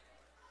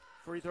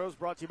 Free throws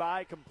brought to you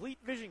by Complete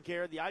Vision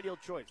Care, the ideal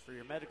choice for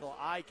your medical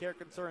eye care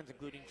concerns,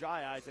 including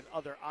dry eyes and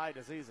other eye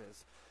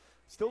diseases.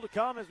 Still to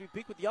come as we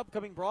peek with the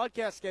upcoming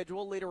broadcast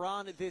schedule later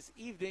on this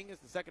evening as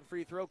the second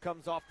free throw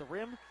comes off the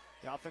rim.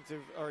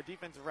 The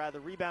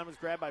defensive rebound was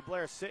grabbed by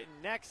Blair Sitton.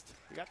 Next,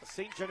 we got the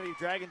St. Genevieve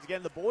Dragons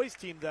again, the boys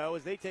team, though,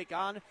 as they take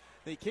on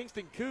the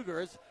Kingston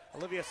Cougars.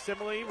 Olivia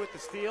Simile with the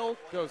steal,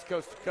 goes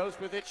coast to coast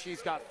with it.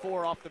 She's got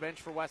 4 off the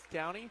bench for West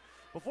County.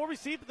 Before we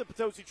see the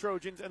Potosi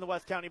Trojans and the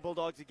West County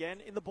Bulldogs again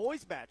in the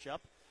boys matchup,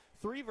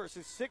 3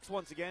 versus 6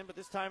 once again, but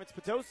this time it's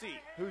Potosi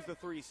who's the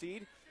 3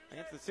 seed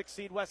against the 6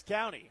 seed West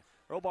County.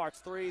 Robart's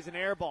 3 is an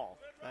air ball.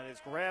 That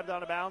is grabbed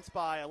on a bounce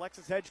by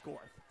Alexis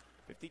Hedgecorth.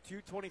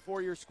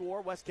 52-24 your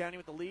score. West County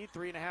with the lead.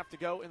 3.5 to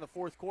go in the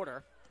fourth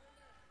quarter.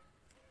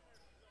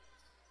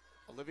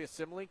 Olivia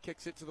Simile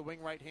kicks it to the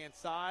wing right-hand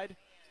side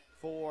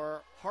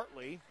for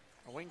Hartley.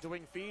 A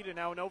wing-to-wing feed, and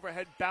now an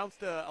overhead bounce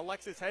to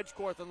Alexis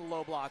Hedgecorth on the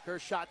low block. Her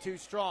shot too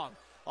strong.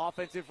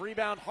 Offensive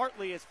rebound.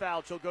 Hartley is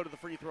fouled. She'll go to the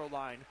free throw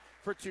line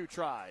for 2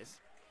 tries.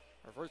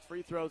 Her first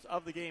free throws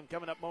of the game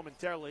coming up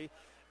momentarily.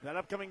 That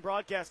upcoming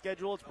broadcast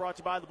schedule, it's brought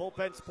to you by the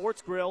Bullpen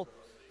Sports Grill.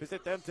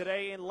 Visit them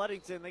today in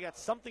Leadington. They got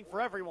something for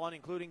everyone,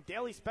 including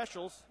daily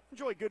specials.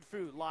 Enjoy good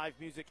food, live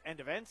music, and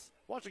events.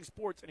 Watching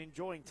sports and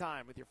enjoying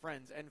time with your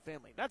friends and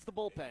family. That's the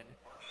Bullpen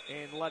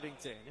in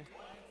Leadington.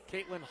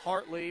 Caitlin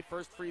Hartley,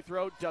 first free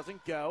throw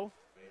doesn't go.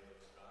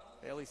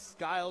 Bailey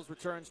Skiles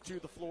returns to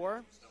the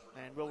floor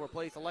and will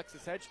replace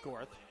Alexis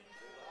Hedgecorth.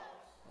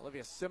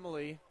 Olivia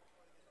Simile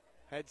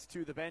heads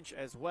to the bench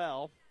as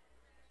well.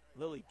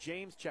 Lily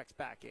James checks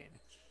back in.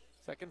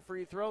 Second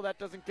free throw, that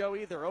doesn't go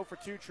either. 0 for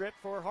 2 trip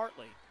for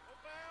Hartley.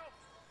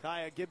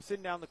 Kaya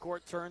Gibson down the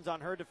court, turns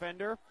on her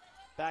defender.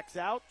 Backs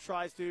out,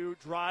 tries to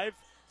drive,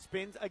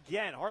 spins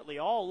again. Hartley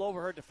all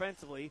over her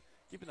defensively,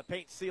 keeping the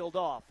paint sealed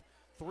off.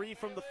 3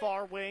 from the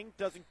far wing,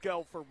 doesn't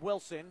go for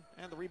Wilson.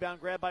 And the rebound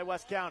grab by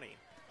West County.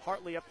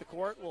 Hartley up the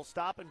court, will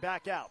stop and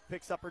back out.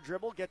 Picks up her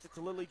dribble, gets it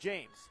to Lily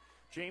James.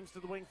 James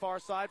to the wing far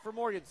side for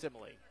Morgan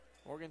Simile.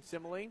 Morgan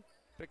Simile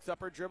picks up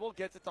her dribble,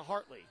 gets it to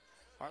Hartley.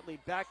 Hartley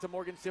back to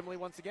Morgan Simile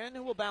once again,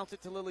 who will bounce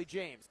it to Lily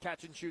James.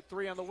 Catch and shoot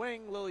 3 on the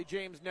wing. Lily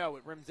James, no,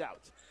 it rims out.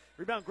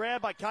 Rebound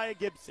grab by Kaya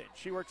Gibson.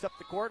 She works up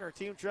the court. Her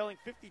team trailing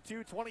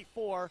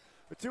 52-24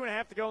 with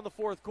 2.5 to go in the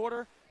fourth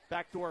quarter.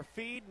 Backdoor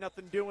feed,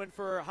 nothing doing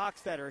for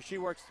Hochstetter. She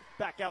works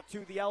back out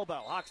to the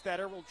elbow.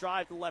 Hochstetter will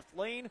drive to the left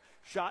lane.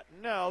 Shot,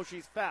 no,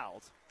 she's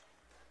fouled.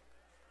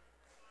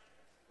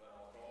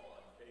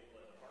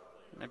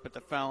 They put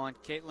the foul on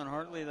Caitlin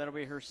Hartley. That'll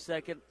be her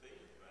second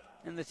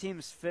and the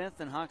team's fifth,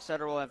 and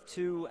Hochstetter will have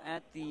 2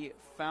 at the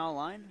foul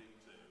line.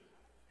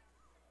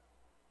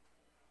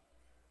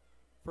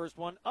 First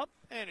one up,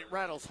 and it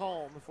rattles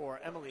home for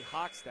Emily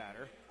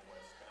Hochstetter.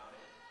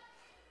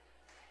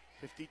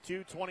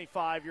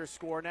 52-25 your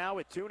score now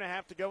with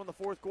 2.5 to go in the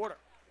fourth quarter.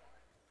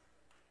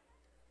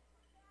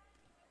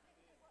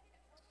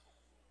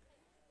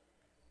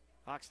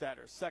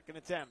 Hochstetter's second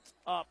attempt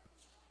up,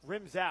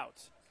 rims out.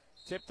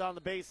 Tipped on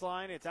the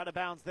baseline, it's out of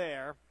bounds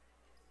there.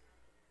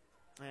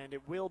 And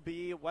it will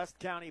be West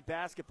County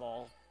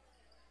basketball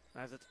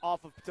as it's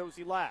off of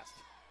Potosi last.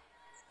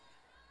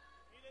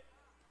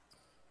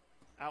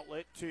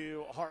 Outlet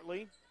to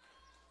Hartley.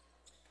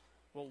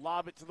 Will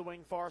lob it to the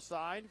wing far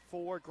side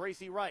for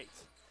Gracie Wright.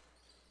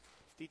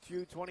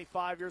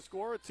 52-25 your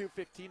score,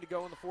 2:15 to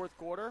go in the fourth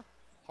quarter.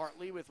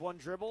 Hartley with one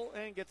dribble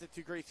and gets it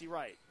to Gracie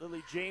Wright.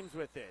 Lily James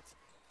with it.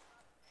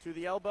 To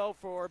the elbow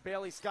for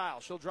Bailey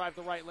Skiles. She'll drive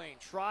the right lane.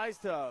 Tries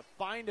to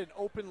find an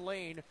open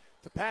lane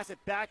to pass it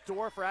back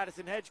door for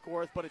Addison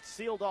Hedgecorth, but it's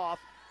sealed off,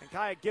 and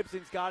Kaya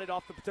Gibson's got it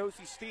off the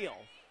Potosi steal.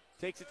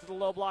 Takes it to the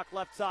low block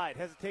left side.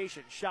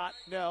 Hesitation. Shot,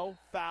 no.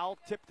 Foul.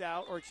 Tipped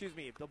out. Or, excuse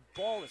me, the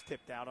ball is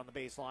tipped out on the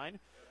baseline.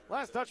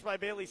 Last touch by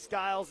Bailey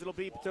Skiles. It'll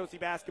be Potosi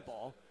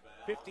basketball.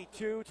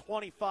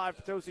 52-25.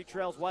 Potosi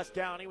trails West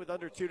County with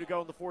under 2 to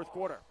go in the fourth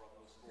quarter.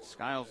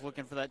 Skiles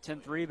looking for that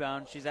 10th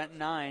rebound. She's at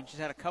 9.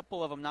 She's had a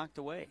couple of them knocked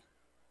away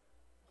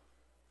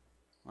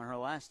on her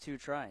last 2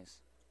 tries.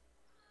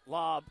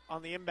 Lob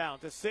on the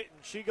inbound to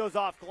Sitton. She goes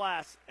off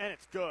glass, and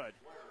it's good.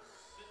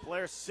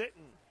 Blair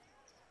Sitton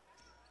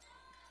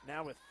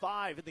now with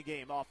 5 in the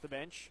game off the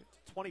bench.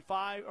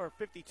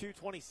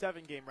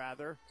 52-27 game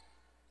rather.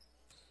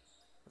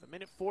 With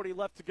 1:40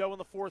 left to go in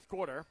the fourth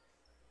quarter.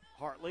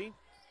 Hartley,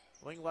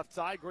 wing left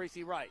side,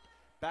 Gracie Wright.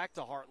 Back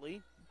to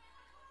Hartley.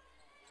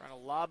 Trying to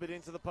lob it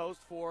into the post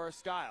for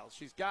Skiles.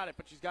 She's got it,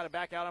 but she's got it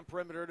back out on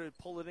perimeter to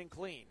pull it in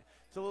clean.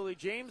 To Lily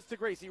James, to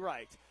Gracie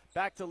Wright.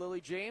 Back to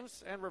Lily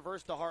James, and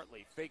reverse to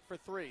Hartley. Fake for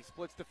 3,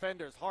 splits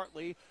defenders.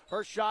 Hartley,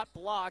 her shot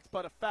blocked,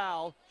 but a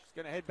foul. She's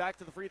going to head back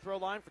to the free throw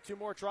line for 2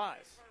 more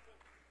tries.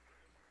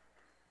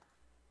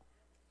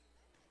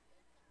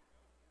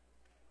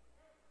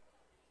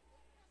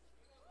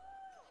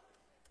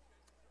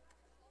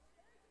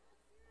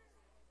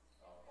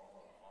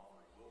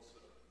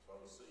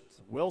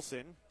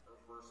 Wilson.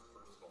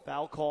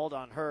 Foul called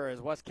on her as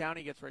West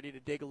County gets ready to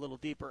dig a little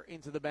deeper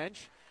into the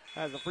bench.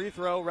 As the free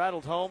throw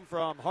rattled home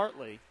from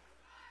Hartley.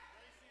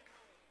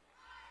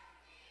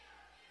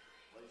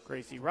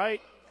 Gracie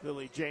Wright,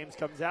 Lily James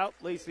comes out.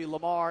 Lacey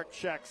Lamar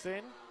checks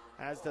in,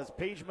 as does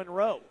Paige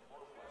Monroe.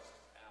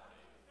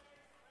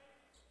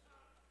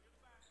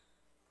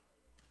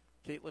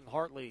 Caitlin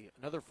Hartley,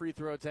 another free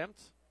throw attempt.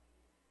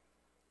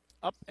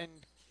 Up and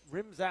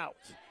rims out.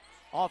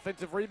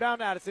 Offensive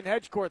rebound, Addison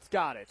Hedgecorth's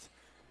got it.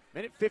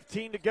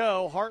 1:15 to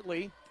go.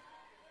 Hartley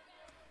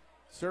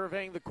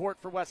surveying the court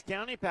for West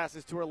County.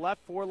 Passes to her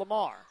left for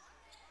Lamar.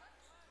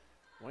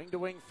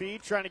 Wing-to-wing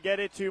feed, trying to get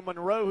it to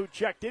Monroe, who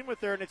checked in with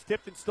her, and it's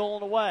tipped and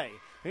stolen away.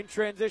 In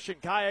transition,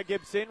 Kaya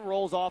Gibson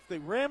rolls off the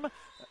rim.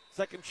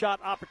 Second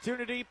shot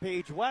opportunity.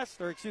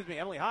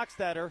 Emily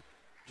Hochstetter.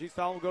 She's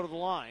foul will go to the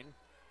line.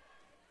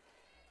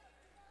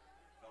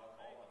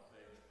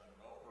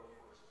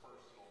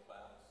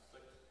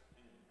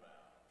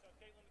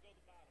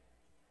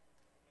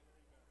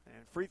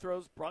 And free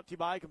throws brought to you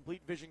by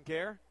Complete Vision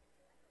Care.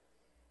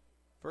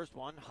 First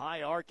one,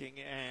 high arcing,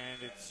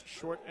 and it's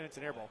short, and it's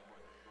an air ball.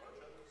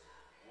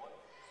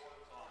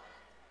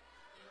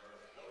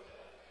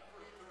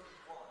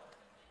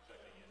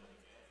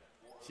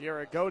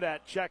 Sierra Godat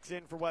checks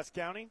in for West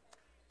County.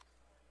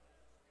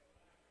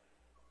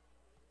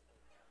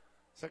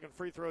 Second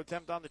free throw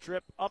attempt on the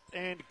trip, up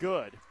and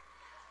good.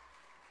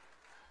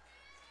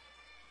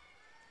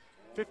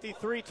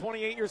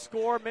 53-28 your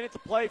score, minute to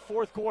play,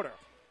 fourth quarter.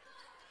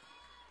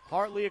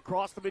 Hartley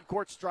across the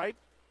midcourt stripe.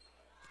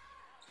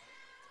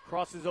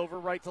 Crosses over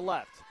right to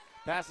left.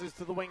 Passes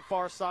to the wing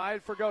far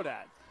side for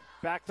Godad.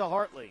 Back to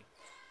Hartley.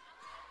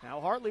 Now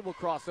Hartley will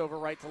cross over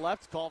right to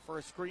left, call for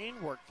a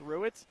screen, work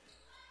through it.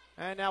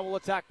 And now we'll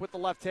attack with the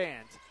left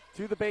hand.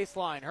 To the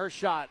baseline, her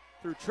shot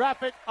through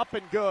traffic, up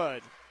and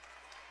good.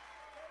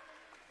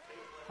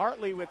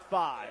 Hartley with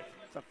 5.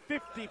 It's a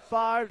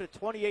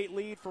 55-28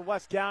 lead for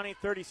West County,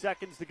 30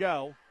 seconds to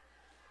go.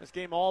 This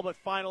game all but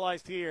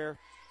finalized here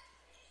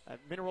at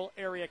Mineral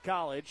Area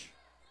College.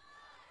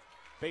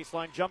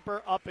 Baseline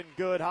jumper, up and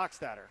good,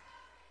 Hochstadter.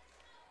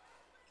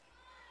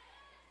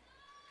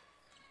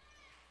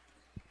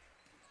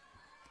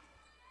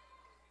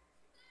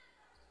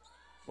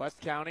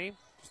 West County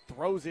just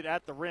throws it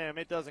at the rim.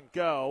 It doesn't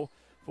go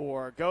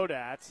for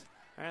Godat.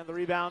 And the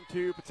rebound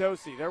to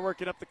Potosi. They're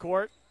working up the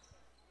court,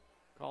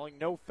 calling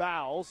no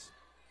fouls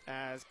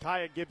as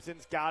Kaya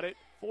Gibson's got it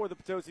for the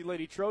Potosi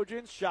Lady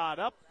Trojans. Shot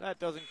up. That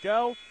doesn't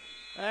go.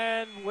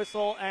 And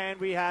whistle, and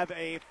we have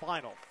a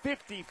final.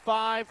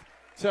 55-30.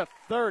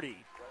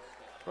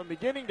 From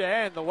beginning to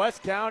end, the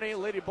West County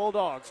Lady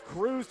Bulldogs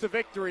cruise to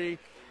victory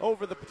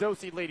over the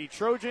Potosi Lady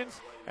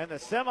Trojans. And the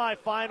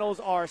semifinals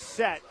are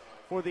set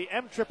for the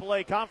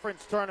MAAA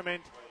Conference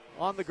Tournament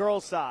on the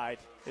girls' side.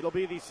 It'll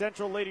be the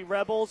Central Lady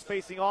Rebels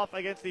facing off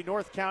against the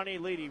North County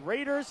Lady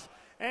Raiders.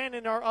 And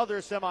in our other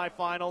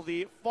semifinal,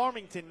 the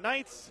Farmington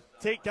Knights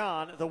take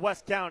on the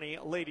West County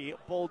Lady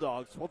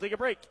Bulldogs. We'll take a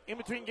break. In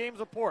Between Games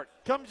report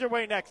comes your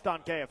way next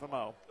on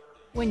KFMO.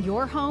 When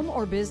your home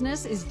or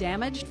business is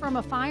damaged from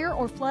a fire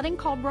or flooding,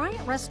 call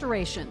Bryant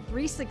Restoration,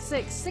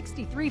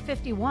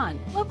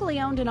 366-6351. Locally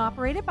owned and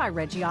operated by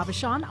Reggie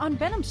Abishon on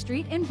Benham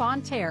Street in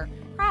Bonne Terre.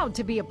 Proud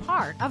to be a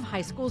part of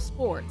high school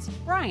sports.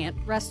 Bryant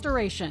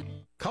Restoration.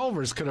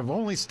 Culver's could have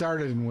only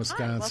started in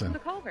Wisconsin. Hi, welcome to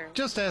Culver.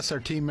 Just ask our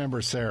team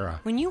member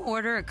Sarah. When you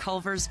order a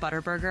Culver's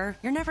Butterburger,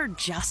 you're never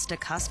just a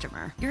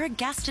customer. You're a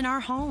guest in our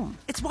home.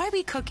 It's why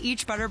we cook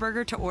each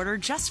Butterburger to order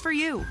just for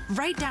you,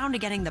 right down to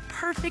getting the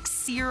perfect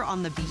sear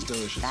on the beef.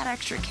 Delicious. That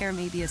extra care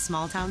may be a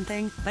small town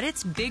thing, but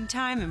it's big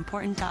time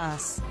important to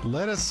us.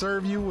 Let us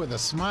serve you with a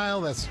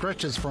smile that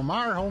stretches from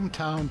our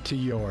hometown to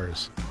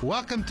yours.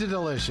 Welcome to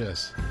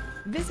Delicious.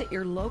 Visit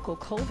your local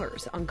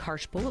Culver's on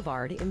Karsh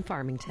Boulevard in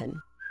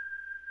Farmington.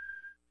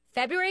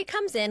 February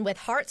comes in with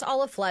hearts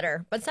all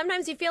aflutter, but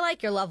sometimes you feel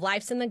like your love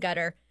life's in the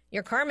gutter.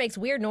 Your car makes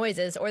weird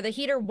noises or the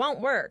heater won't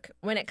work.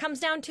 When it comes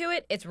down to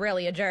it, it's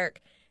really a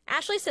jerk.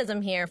 Ashley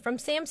Sissom here from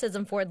Sam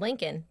Sissom Ford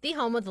Lincoln, the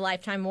home with the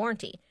lifetime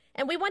warranty.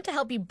 And we want to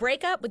help you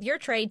break up with your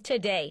trade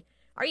today.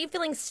 Are you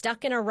feeling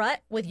stuck in a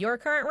rut with your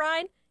current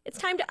ride? It's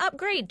time to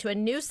upgrade to a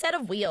new set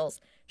of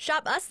wheels.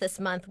 Shop us this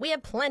month. We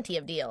have plenty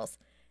of deals.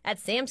 At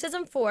Sam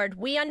Sissom Ford,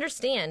 we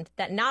understand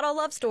that not all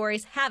love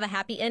stories have a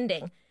happy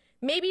ending.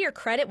 Maybe your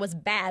credit was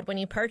bad when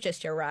you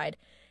purchased your ride,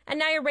 and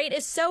now your rate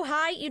is so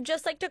high you'd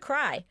just like to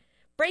cry.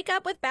 Break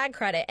up with bad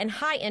credit and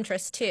high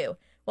interest too.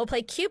 We'll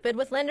play Cupid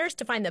with lenders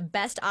to find the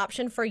best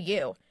option for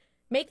you.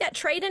 Make that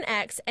trade in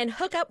X and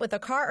hook up with a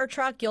car or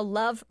truck you'll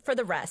love for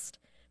the rest.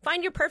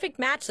 Find your perfect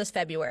match this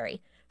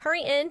February.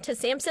 Hurry in to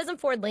Sam Sissom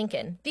Ford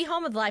Lincoln, the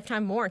home of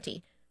lifetime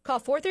warranty.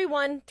 Call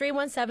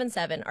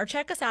 431-3177 or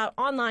check us out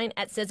online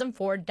at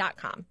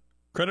SissomFord.com.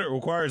 Credit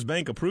requires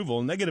bank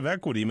approval. Negative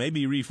equity may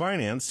be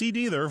refinanced. See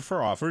dealer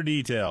for offer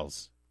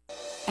details.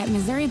 At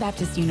Missouri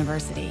Baptist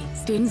University,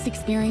 students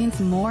experience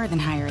more than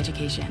higher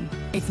education.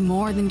 It's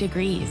more than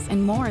degrees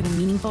and more than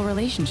meaningful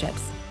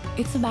relationships.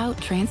 It's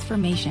about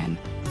transformation.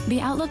 The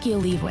outlook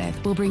you'll leave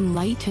with will bring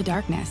light to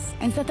darkness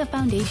and set the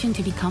foundation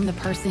to become the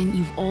person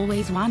you've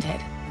always wanted,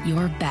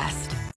 your best.